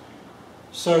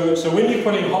 so when you're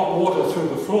putting hot water through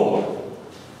the floor,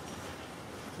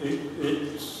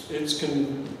 it's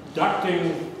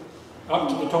conducting up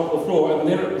to the top of the floor, and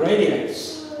then it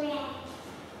radiates.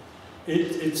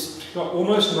 It's got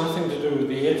almost nothing to do with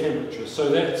the air temperature.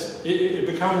 So it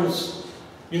becomes,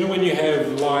 you know, when you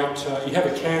have light, you have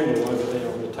a candle over there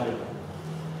on the table,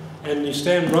 and you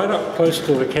stand right up close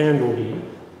to the candle here,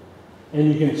 and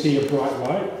you can see a bright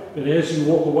light. But as you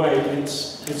walk away,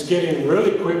 it's getting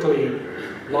really quickly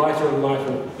lighter and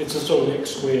lighter. It's a sort of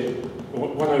x squared, or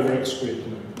 1 over x squared, you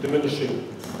know, diminishing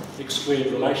x squared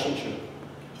relationship.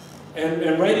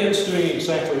 And radiant's doing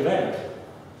exactly that.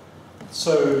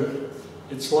 So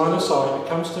it's line of sight, it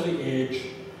comes to the edge,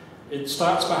 it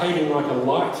starts behaving like a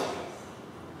light.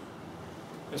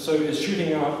 And so it's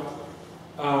shooting up.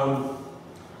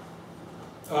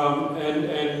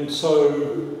 And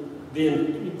so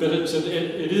then, but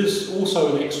it is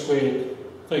also an x squared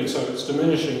thing, so it's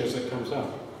diminishing as it comes up.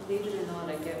 Believe it or not,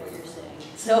 I get what you're saying.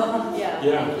 So, yeah.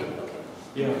 Yeah. Thank you. Okay.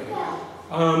 Yeah.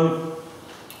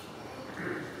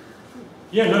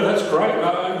 Yeah, no, that's great.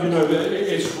 You know,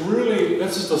 it's really,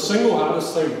 this is the single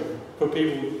hardest thing for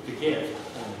people to get.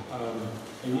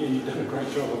 And you've done a great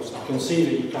job. I can see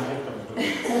that you can't have them.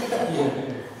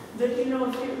 But you know,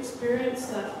 if you experience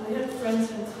that, we had friends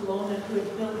in Kelowna who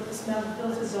had built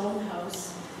his own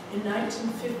house in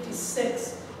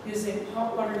 1956 using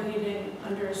hot water heating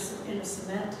in a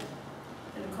cement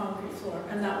and a concrete floor.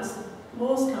 And that was the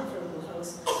most comfortable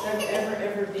house I've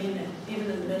ever been in, even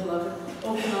in the middle of it.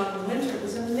 Open on in winter. It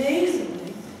was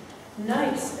amazingly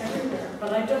nice everywhere.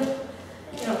 But I don't,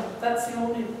 you know, that's the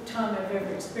only time I've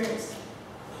ever experienced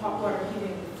hot water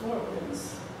heating the floor. It was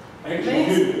Actually,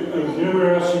 you know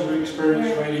where else you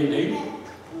experience radiant heat?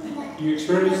 You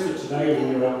experienced it today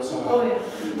when you're outside. Oh yeah.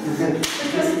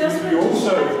 Because it doesn't You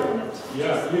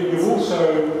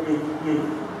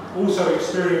also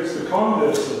experience the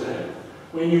converse of that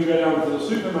when you go down to the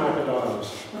supermarket aisles.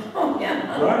 Oh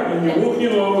yeah. Right? And you're walking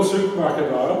along the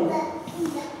supermarket aisle,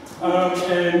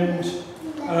 and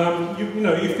you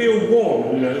know, you feel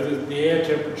warm, you know, the air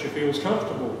temperature feels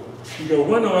comfortable. You go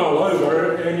one aisle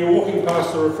over and you're walking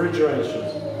past the refrigeration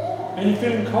and you're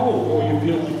feeling cold, or you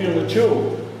feel the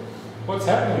chill. What's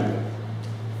happening?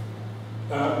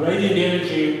 Radiant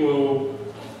energy will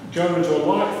go into a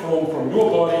light form from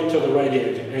your body to the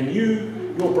radiator, and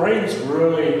your brain's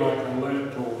really like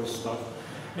alert to all this stuff.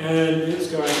 And it's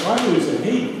going, I'm losing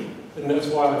heat, and that's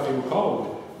why I feel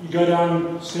cold. You go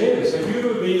downstairs. Have you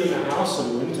ever been in a house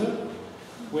in winter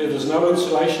where there's no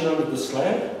insulation under the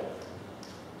slab?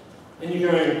 And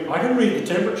you're going, I can read the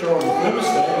temperature on the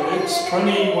thermostat, and it's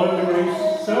 21 degrees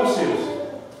Celsius.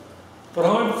 But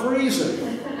I'm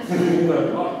freezing. You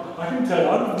know, I can tell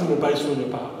I live in a basement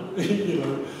apartment.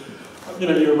 you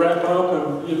know, you wrap up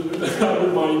and I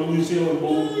put my New Zealand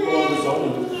blinders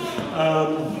on.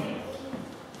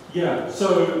 Yeah, so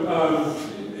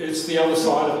it's the other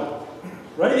side of it.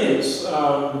 Radiance,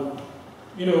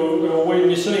 you know, when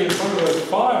you're sitting in front of a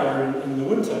fire in the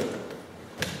winter,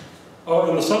 oh,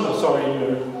 in the summer, sorry, you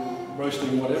know,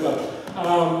 roasting, whatever.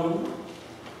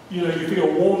 You know, you feel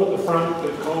warm at the front,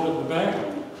 but cold at the back.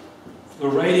 The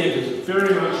radiant is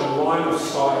very much a line of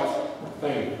sight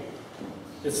thing.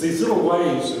 It's these little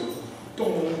waves of,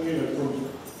 you know, from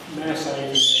mass A to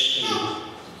mass B.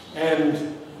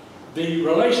 And the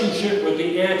relationship with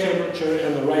the air temperature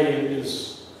and the radiant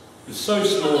is so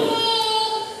small.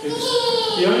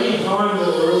 It's the only time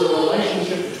that there is a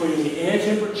relationship between the air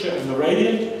temperature and the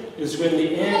radiant is when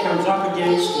the air comes up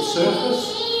against the surface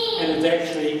and it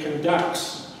actually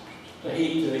conducts the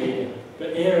heat to the air.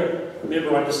 The air,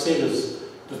 remember I just said, is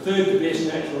the third best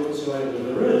natural insulator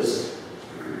there is.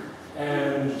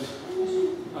 And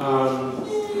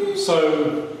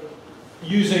so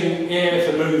using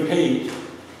air to move heat,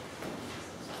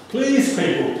 please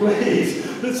people, please,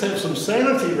 let's have some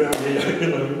sanity around here, you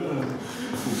know.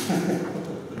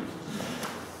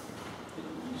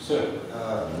 So.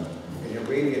 In a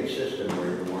radiant system where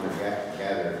you want to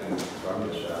gather heat from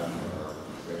the sun, or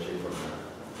let's say from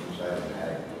inside an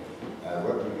attic,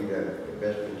 what would be the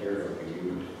best material to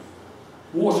use?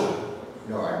 Water.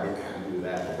 No, I didn't do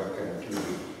that, but what kind of tube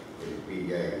would it be?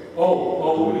 Yeah.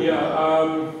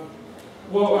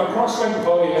 Well, a cross-linked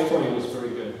polyethylene is very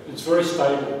good. It's very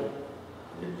stable.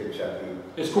 It picks up heat.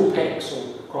 It's called PEX,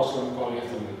 or cross-linked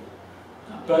polyethylene.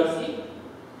 But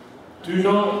do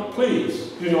not use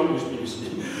PVC.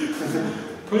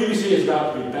 PVC is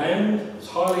about to be banned. It's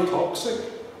highly toxic.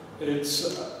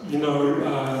 It's, you know,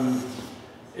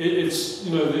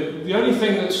 the only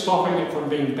thing that's stopping it from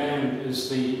being banned is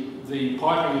the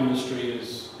piping industry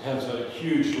has a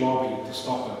huge lobby to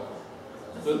stop it.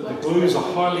 The glues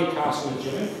are highly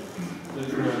carcinogenic.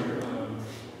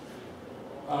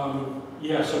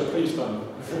 Yeah, so please don't.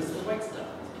 It's the white stuff.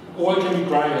 Or it can be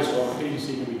grey as well.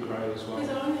 PVC can be grey as well.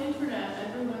 Because on the internet,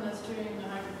 everyone that's doing the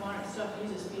hydroponic stuff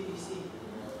uses PVC.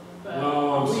 But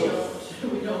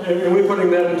we don't. And we're putting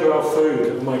that into our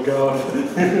food. Oh my God.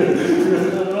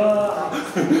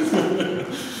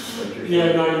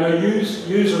 Yeah, no, use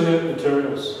inert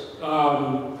materials.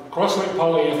 Cross-linked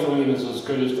polyethylene is as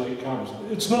good as they come.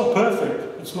 It's not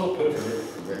perfect. It's not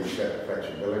perfect. Then you've got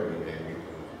flexibility, then you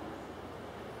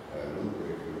can loop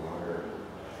it if you want, or...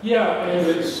 Yeah, and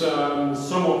it's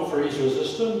somewhat freeze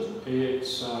resistant.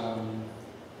 It's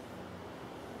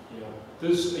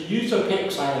use a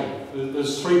PEX A.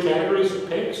 There's 3 categories of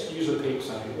PEX. Use a PEX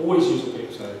A. Always use a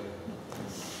PEX A.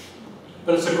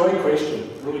 But it's a great question.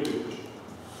 Really good question.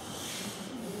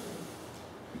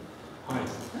 Hi.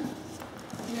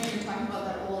 You know, you're talking about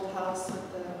that old house with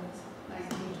the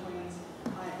 19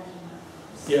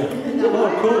 Yeah. No, Oh,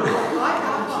 cool. I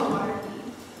have hot water heat.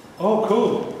 Oh,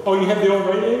 cool. Oh, you have the old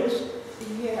radiators?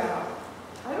 Yeah,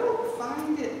 I don't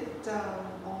find it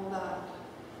all that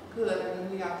good. I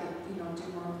mean, we have to, do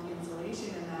more with the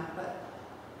insulation and that, but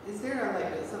is there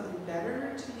something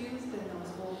better to use than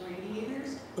those old radiators?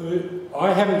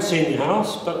 I haven't seen the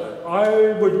house, but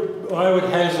I would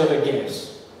hazard a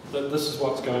guess that this is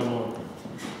what's going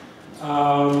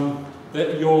on.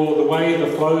 That the way the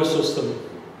flow system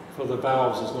for the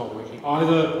valves is not working.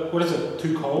 Either, what is it,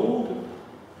 too cold?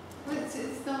 Well,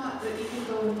 it's not that you can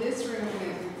go in this room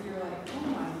and you're like, oh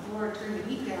my Lord, turn the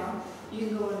heat down. You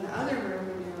can go in the other room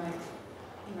and you're like,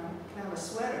 can have a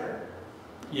sweater.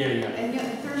 Yeah, yeah. And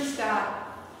yet the thermostat,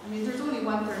 there's only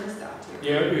one thermostat too.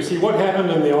 Yeah, you see, what happened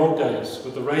in the old days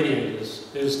with the radiators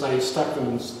is they stuck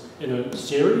them in a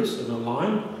series, in a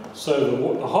line,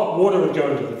 so the hot water would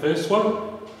go into the first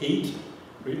one, heat,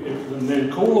 and then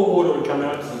cooler water would come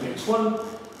out to the next one,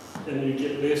 and you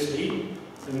get less heat,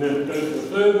 and then it goes to the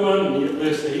third one, and you get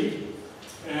less heat,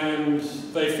 and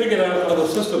they figured out other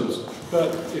systems.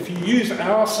 But if you use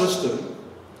our system,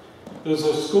 there's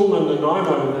a school in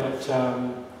Nanaimo that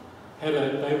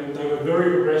they were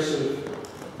very aggressive.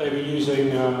 They were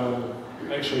using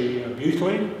actually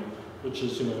butylene, which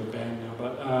is banned now,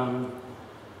 but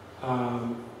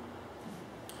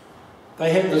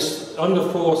they had this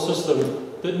underfloor system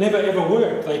that never ever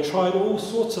worked. They tried all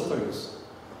sorts of things,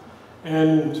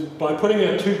 and by putting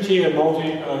a two-tier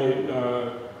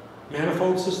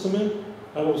manifold system in,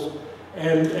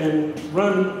 and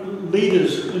run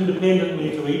leaders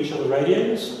independently to each of the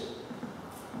radiators.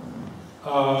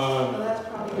 Well, that's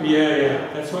probably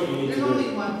Yeah, that's what you need to do. There's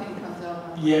only one thing comes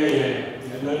out. Yeah.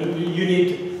 No, you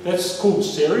need, that's called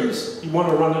series. You want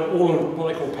to run it all in what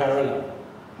they call parallel.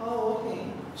 Oh, okay.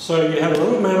 So you have a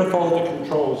little manifold that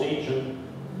controls each, and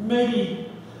maybe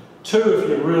two if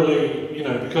you're really,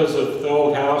 because of the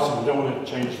old house and you don't want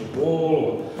to change the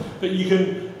wall. But you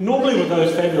can, normally with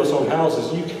those fabulous old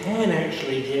houses, you can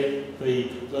actually get the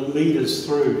leaders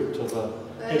through to the,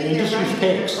 and you just use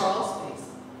PEX.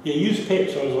 Yeah, use PEX,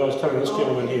 as I was telling this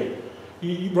gentleman here.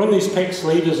 You run these PEX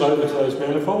leaders over to those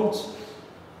manifolds,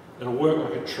 it'll work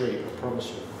like a tree, I promise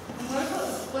you.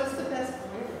 What's the best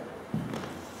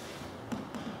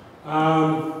boiler?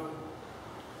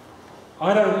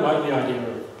 I don't like the idea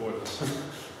of boilers.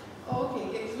 Oh, okay,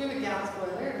 because we have a gas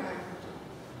boiler and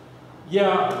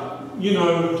Yeah,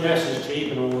 gas is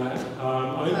cheap and all that.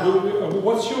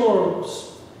 What's your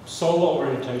solar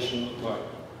orientation look like?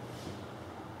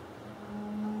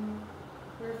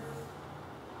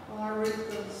 our roof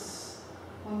goes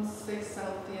 1/6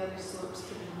 south, the other slopes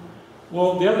to the north.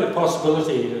 Well, the other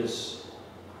possibility is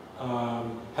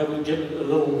get a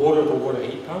little water-to-water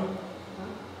heat pump.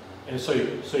 And so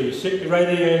you set your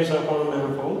radiators up on a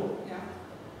manifold. Yeah.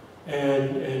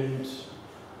 And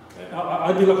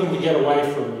I'd be looking to get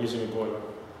away from using a boiler.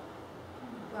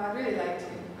 Well, I'd really like to.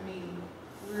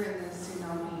 We're in the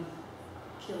tsunami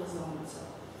kill zone, so.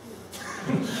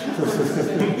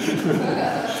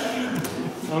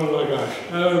 Oh my gosh.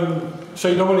 So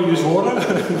you don't want to use water?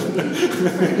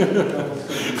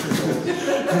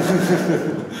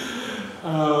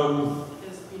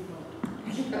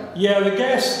 Yeah, the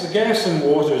gas and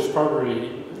water is probably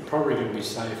going to be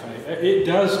safe. It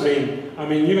does mean,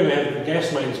 you're going to have, the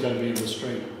gas main's going to be in the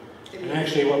street. And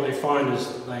actually what they find is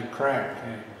that they crack.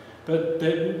 But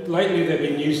lately they've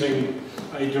been using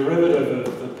a derivative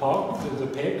of the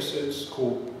PEX, it's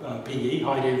called PE,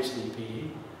 high density PE.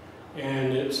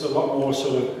 And it's a lot more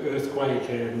sort of earthquake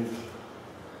and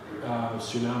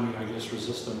tsunami, I guess,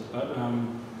 resistant. But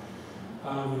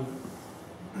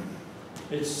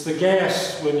it's the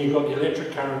gas, when you've got the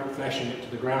electric current flashing it to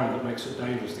the ground, that makes it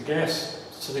dangerous. The gas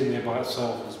sitting there by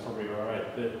itself is probably all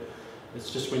right, but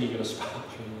it's just when you get a spark.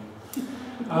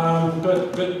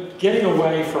 But getting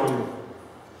away from,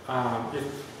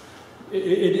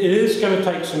 it is going to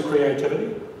take some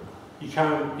creativity. You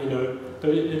can't, but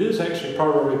it is actually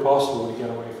probably possible to get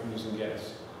away from using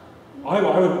gas. I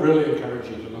would really encourage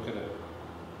you to look at it.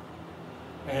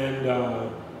 And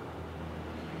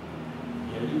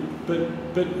but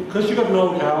because you've got an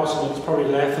old house and it's probably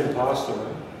lath and plaster,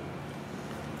 right?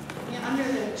 Yeah, under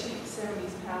the cheap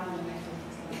 70s paneling, I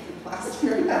think it's like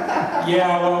plaster.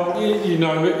 Yeah, well,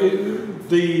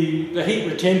 the heat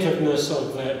retentiveness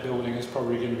of that building is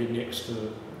probably going to be next to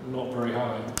not very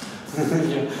high.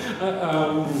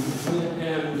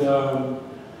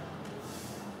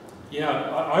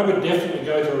 I would definitely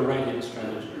go to a radiator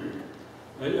strategy.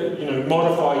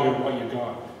 Modify what you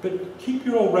got, but keep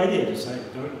your old radiators safe.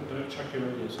 Don't chuck your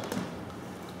radiators out.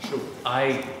 Sure.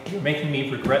 You're making me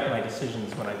regret my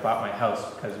decisions when I bought my house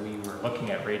because we were looking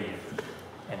at radiators.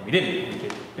 and we didn't. We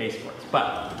did baseboards.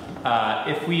 But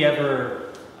if we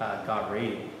ever got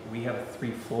radiant, we have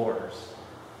 3 floors.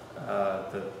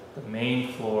 The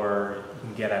main floor you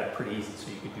can get at pretty easy, so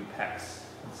you could do PEX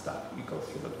and stuff. You go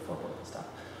through the floorboard and stuff.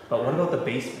 But what about the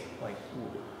basement? Like,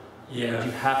 do you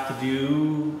have to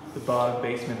do the bottom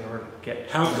basement in order to get?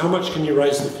 How much can you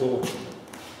raise the floor?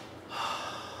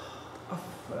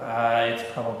 It's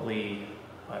probably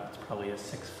a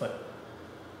 6-foot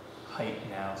height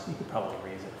now, so you could probably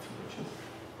raise it a few inches.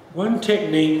 One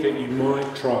technique that you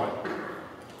might try.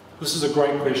 This is a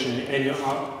great question, and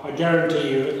I guarantee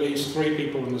you at least 3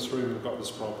 people in this room have got this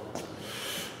problem.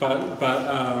 But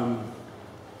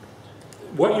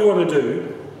what you want to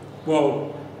do,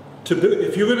 well,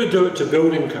 if you're going to do it to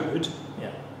building code,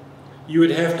 you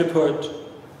would have to put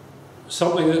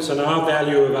something that's an R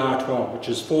value of R12, which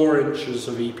is 4 inches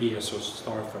of EPS or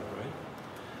styrofoam, right?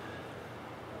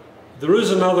 There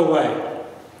is another way,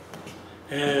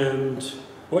 and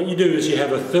what you do is you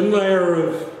have a thin layer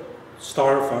of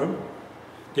styrofoam,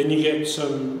 then you get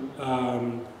some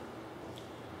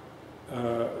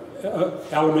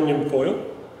aluminium foil,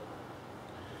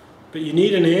 but you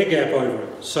need an air gap over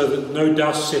it so that no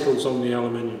dust settles on the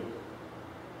aluminium.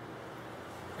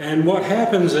 And what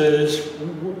happens is,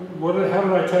 how did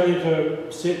I tell you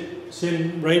to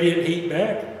send radiant heat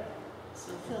back?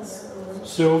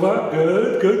 Silver,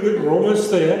 good, we're almost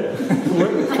there.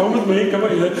 Come with me, come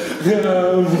on.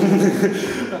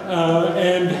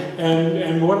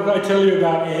 And what did I tell you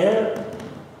about air?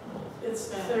 It's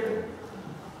third.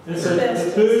 It's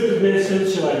the third best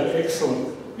insulator.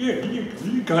 Excellent. Yeah,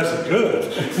 you guys are good.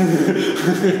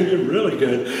 You're really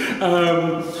good.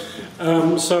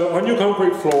 So on your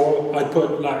concrete floor, I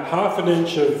put like ½ an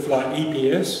inch of like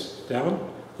EPS down.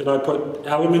 Then I put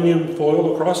aluminium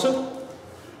foil across it.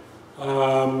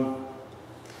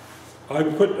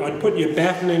 I'd put your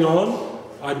battening on.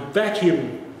 I'd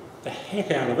vacuum the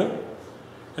heck out of it,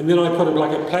 and then I put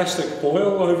like a plastic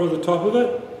foil over the top of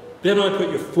it. Then I put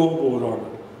your floorboard on it,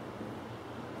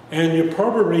 and you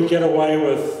probably get away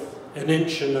with an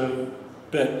inch and a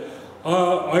bit.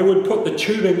 I would put the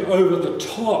tubing over the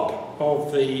top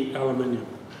of the aluminium.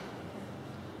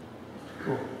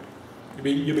 Cool.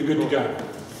 You'd be good to go.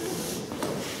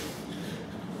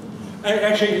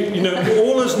 Actually, you know,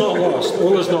 all is not lost.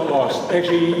 All is not lost.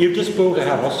 Actually, you've just built a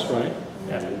house, right?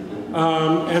 Yeah.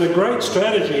 And a great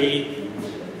strategy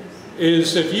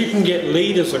is if you can get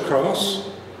leaders across.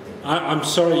 I'm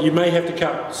sorry, you may have to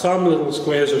cut some little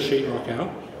squares of sheetrock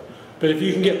out, but if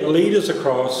you can get the leaders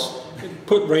across,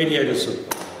 put radiators in.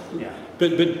 Yeah.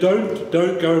 But don't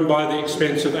go and buy the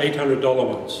expensive $800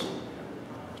 ones.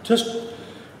 Just,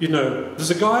 you know, there's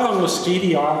a guy on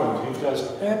Muscogee Island who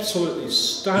does absolutely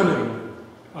stunning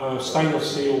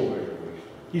stainless steel work.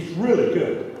 He's really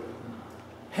good.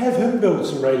 Have him build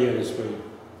some radiators for you.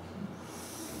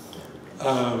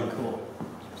 Cool.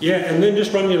 Yeah, and then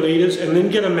just run your leaders, and then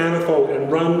get a manifold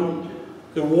and run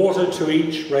the water to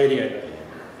each radiator.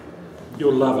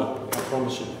 You'll love it, I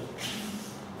promise you.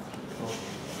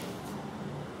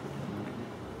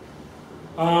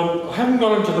 I haven't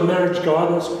gone into the marriage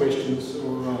guidance questions.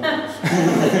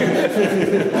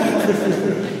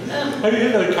 Have you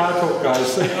heard of the car talk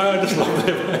guys? I just love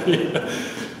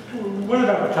them. What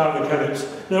about the car mechanics?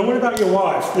 Now, what about your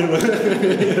wife? Have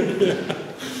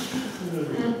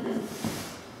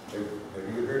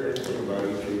you heard anything about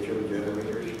HHO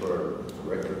generators for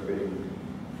retrofitting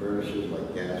furnaces like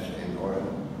gas and oil?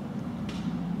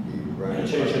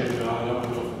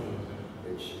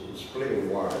 It's splitting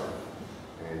water.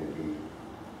 And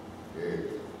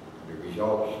the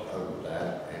results of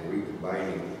that and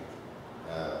recombining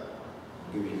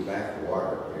gives you back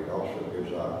water, but it also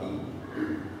gives off heat.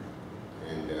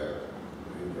 And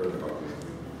you've heard about it.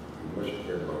 You must have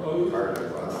heard about carbon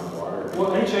on water.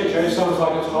 Well, HHO sounds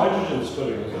like it's hydrogen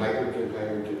splitting. Isn't it?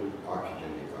 Hydrogen, oxygen,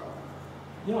 they call it.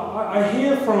 Yeah, I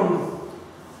hear from.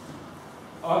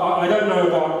 I don't know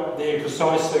about the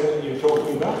precise thing that you're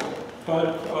talking about. But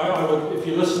I would, if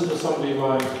you listen to somebody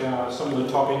like some of the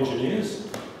top engineers,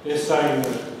 they're saying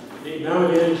that the amount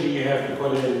of energy you have to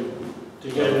put in to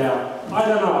get it out. I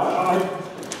don't know.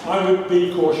 I would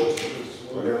be cautious.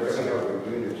 Well, they're coming up with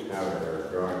units now that are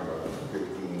drawing about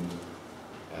 15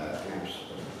 amps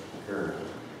of current,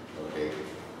 okay,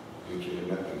 which is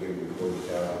enough to give you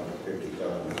 40,000 to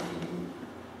 50,000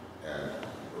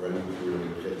 running through an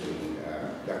existing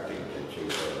ducting, let's say,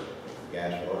 for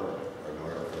gas or an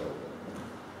oil field.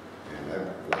 And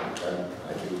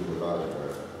I do a lot of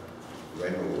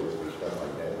rental work and stuff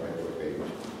like that, rental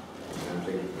payments. And I'm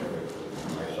thinking of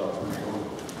myself on my own,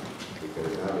 because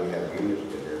now they have units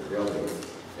that they're building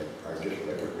that are just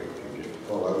retrofit. You just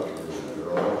pull out and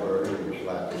they're all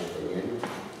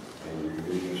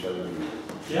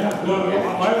Yeah, no,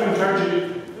 I would encourage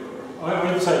you,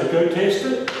 I would say go test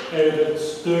it, and if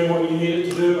it's doing what you need it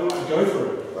to do, I'd go for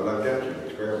it. Well, I've done some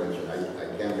experiments, and I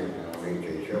can make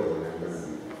a show, and I'm going to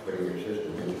be putting a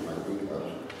system into my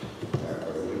greenhouse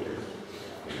for the winter.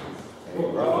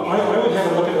 Well, I would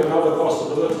have a look at another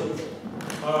possibility,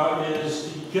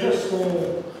 is you get a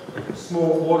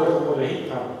small water heat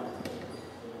pump,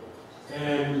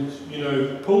 and, you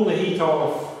know, pull the heat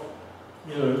off.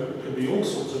 You know, it could be all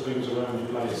sorts of things around your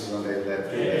place. Well, And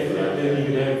then you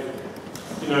could have,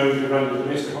 you know, you run the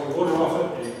domestic hot water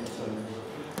off it.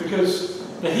 Because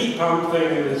the heat pump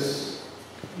thing is,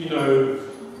 you know,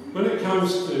 when it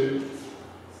comes to,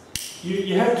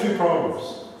 you have two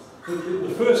problems.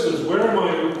 The first is where am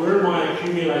I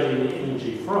accumulating the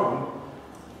energy from?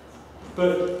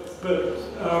 But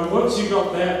once you've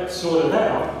got that sorted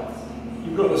out,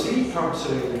 you've got this heat pump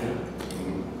sitting there.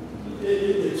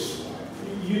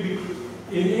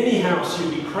 In any house,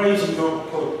 you'd be crazy not to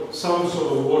put some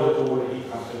sort of water-to-water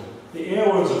heat pump in. The air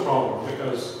one's a problem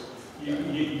because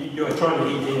you're trying to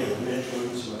heat air, natural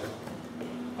insulator.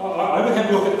 I would have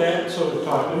a look at that sort of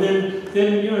type, and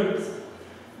then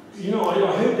you know, I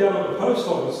heard down at the post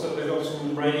office that they've got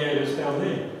some radiators down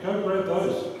there. Go grab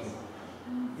those.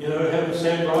 You know, have them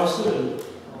sandblasted and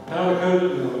powder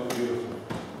coated, and they'll look beautiful.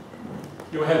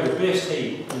 You'll have the best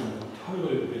heat,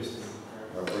 totally the best heat.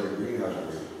 Well, for the greenhouse,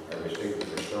 I was thinking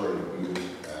for storage, we use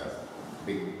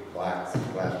big black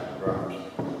plastic drums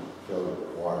filled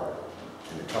with water,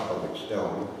 and a couple of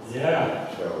stone. Yeah.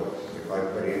 So if I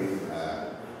put in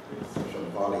some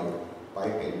poly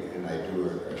piping and I do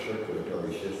a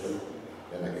circulatory system,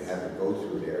 then I can have it go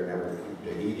through there and have it keep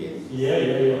the heat in.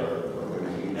 Yeah. Or when I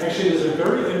need Actually, there's a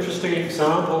very interesting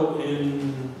example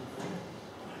in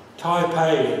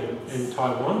Taipei in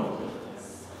Taiwan,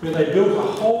 where they built a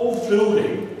whole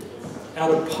building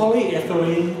out of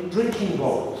polyethylene drinking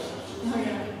bottles. Oh,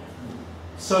 yeah.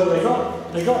 So they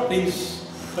got these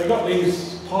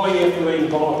polyethylene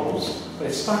bottles.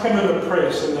 They stuck them in a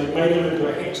press and they made them into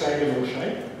a hexagonal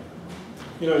shape.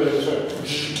 You know, there was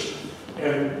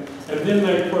and then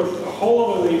they put a whole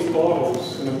lot of these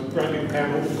bottles in a great big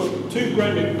panel, put two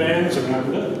great big bands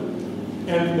around it,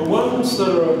 and the ones that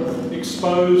are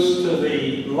exposed to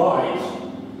the light,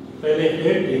 they left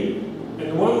empty, and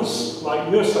the ones, like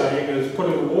you're saying, is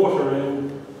putting the water in,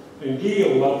 and Guy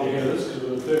will love to hear this because of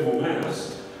the thermal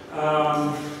mass,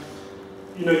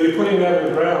 you know, you're putting that in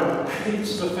the ground. I think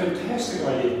it's a fantastic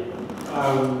idea.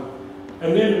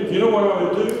 And then, you know what I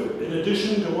would do, in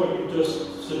addition to what you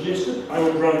just suggested? I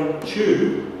would run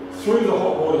tube through the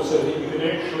hot water so that you can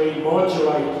actually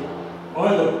modulate,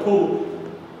 either pull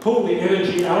the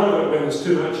energy out of it when there's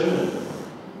too much in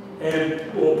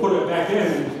it, or put it back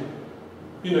in.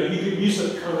 You know, you could use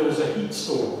it kind of as a heat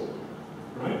store,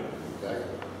 right?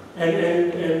 Exactly.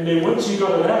 And then once you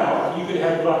got it out, you could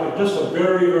have like just a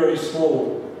very, very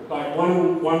small, like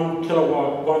one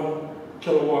kilowatt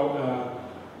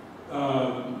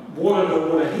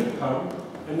water-to-water heat pump,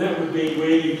 and that would be where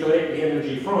you collect the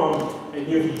energy from, and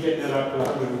you could get that up to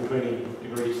 120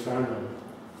 degrees Fahrenheit.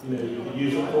 You know, you could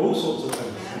use it for all sorts of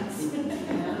things.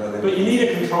 But you need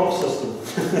a control system.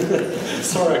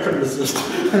 Sorry, I couldn't resist.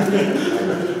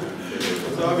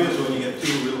 It's obvious when you get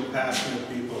two real passionate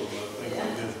people about things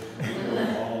like this, you go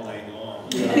all night long.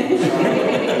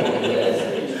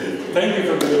 Thank you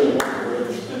for doing that.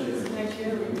 Thank you.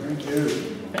 Thank you.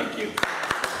 Thank you.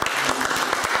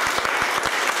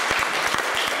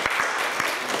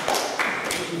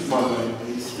 This is my name,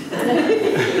 please.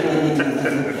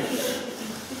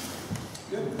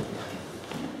 Good.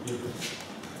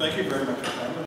 Thank you very much for coming.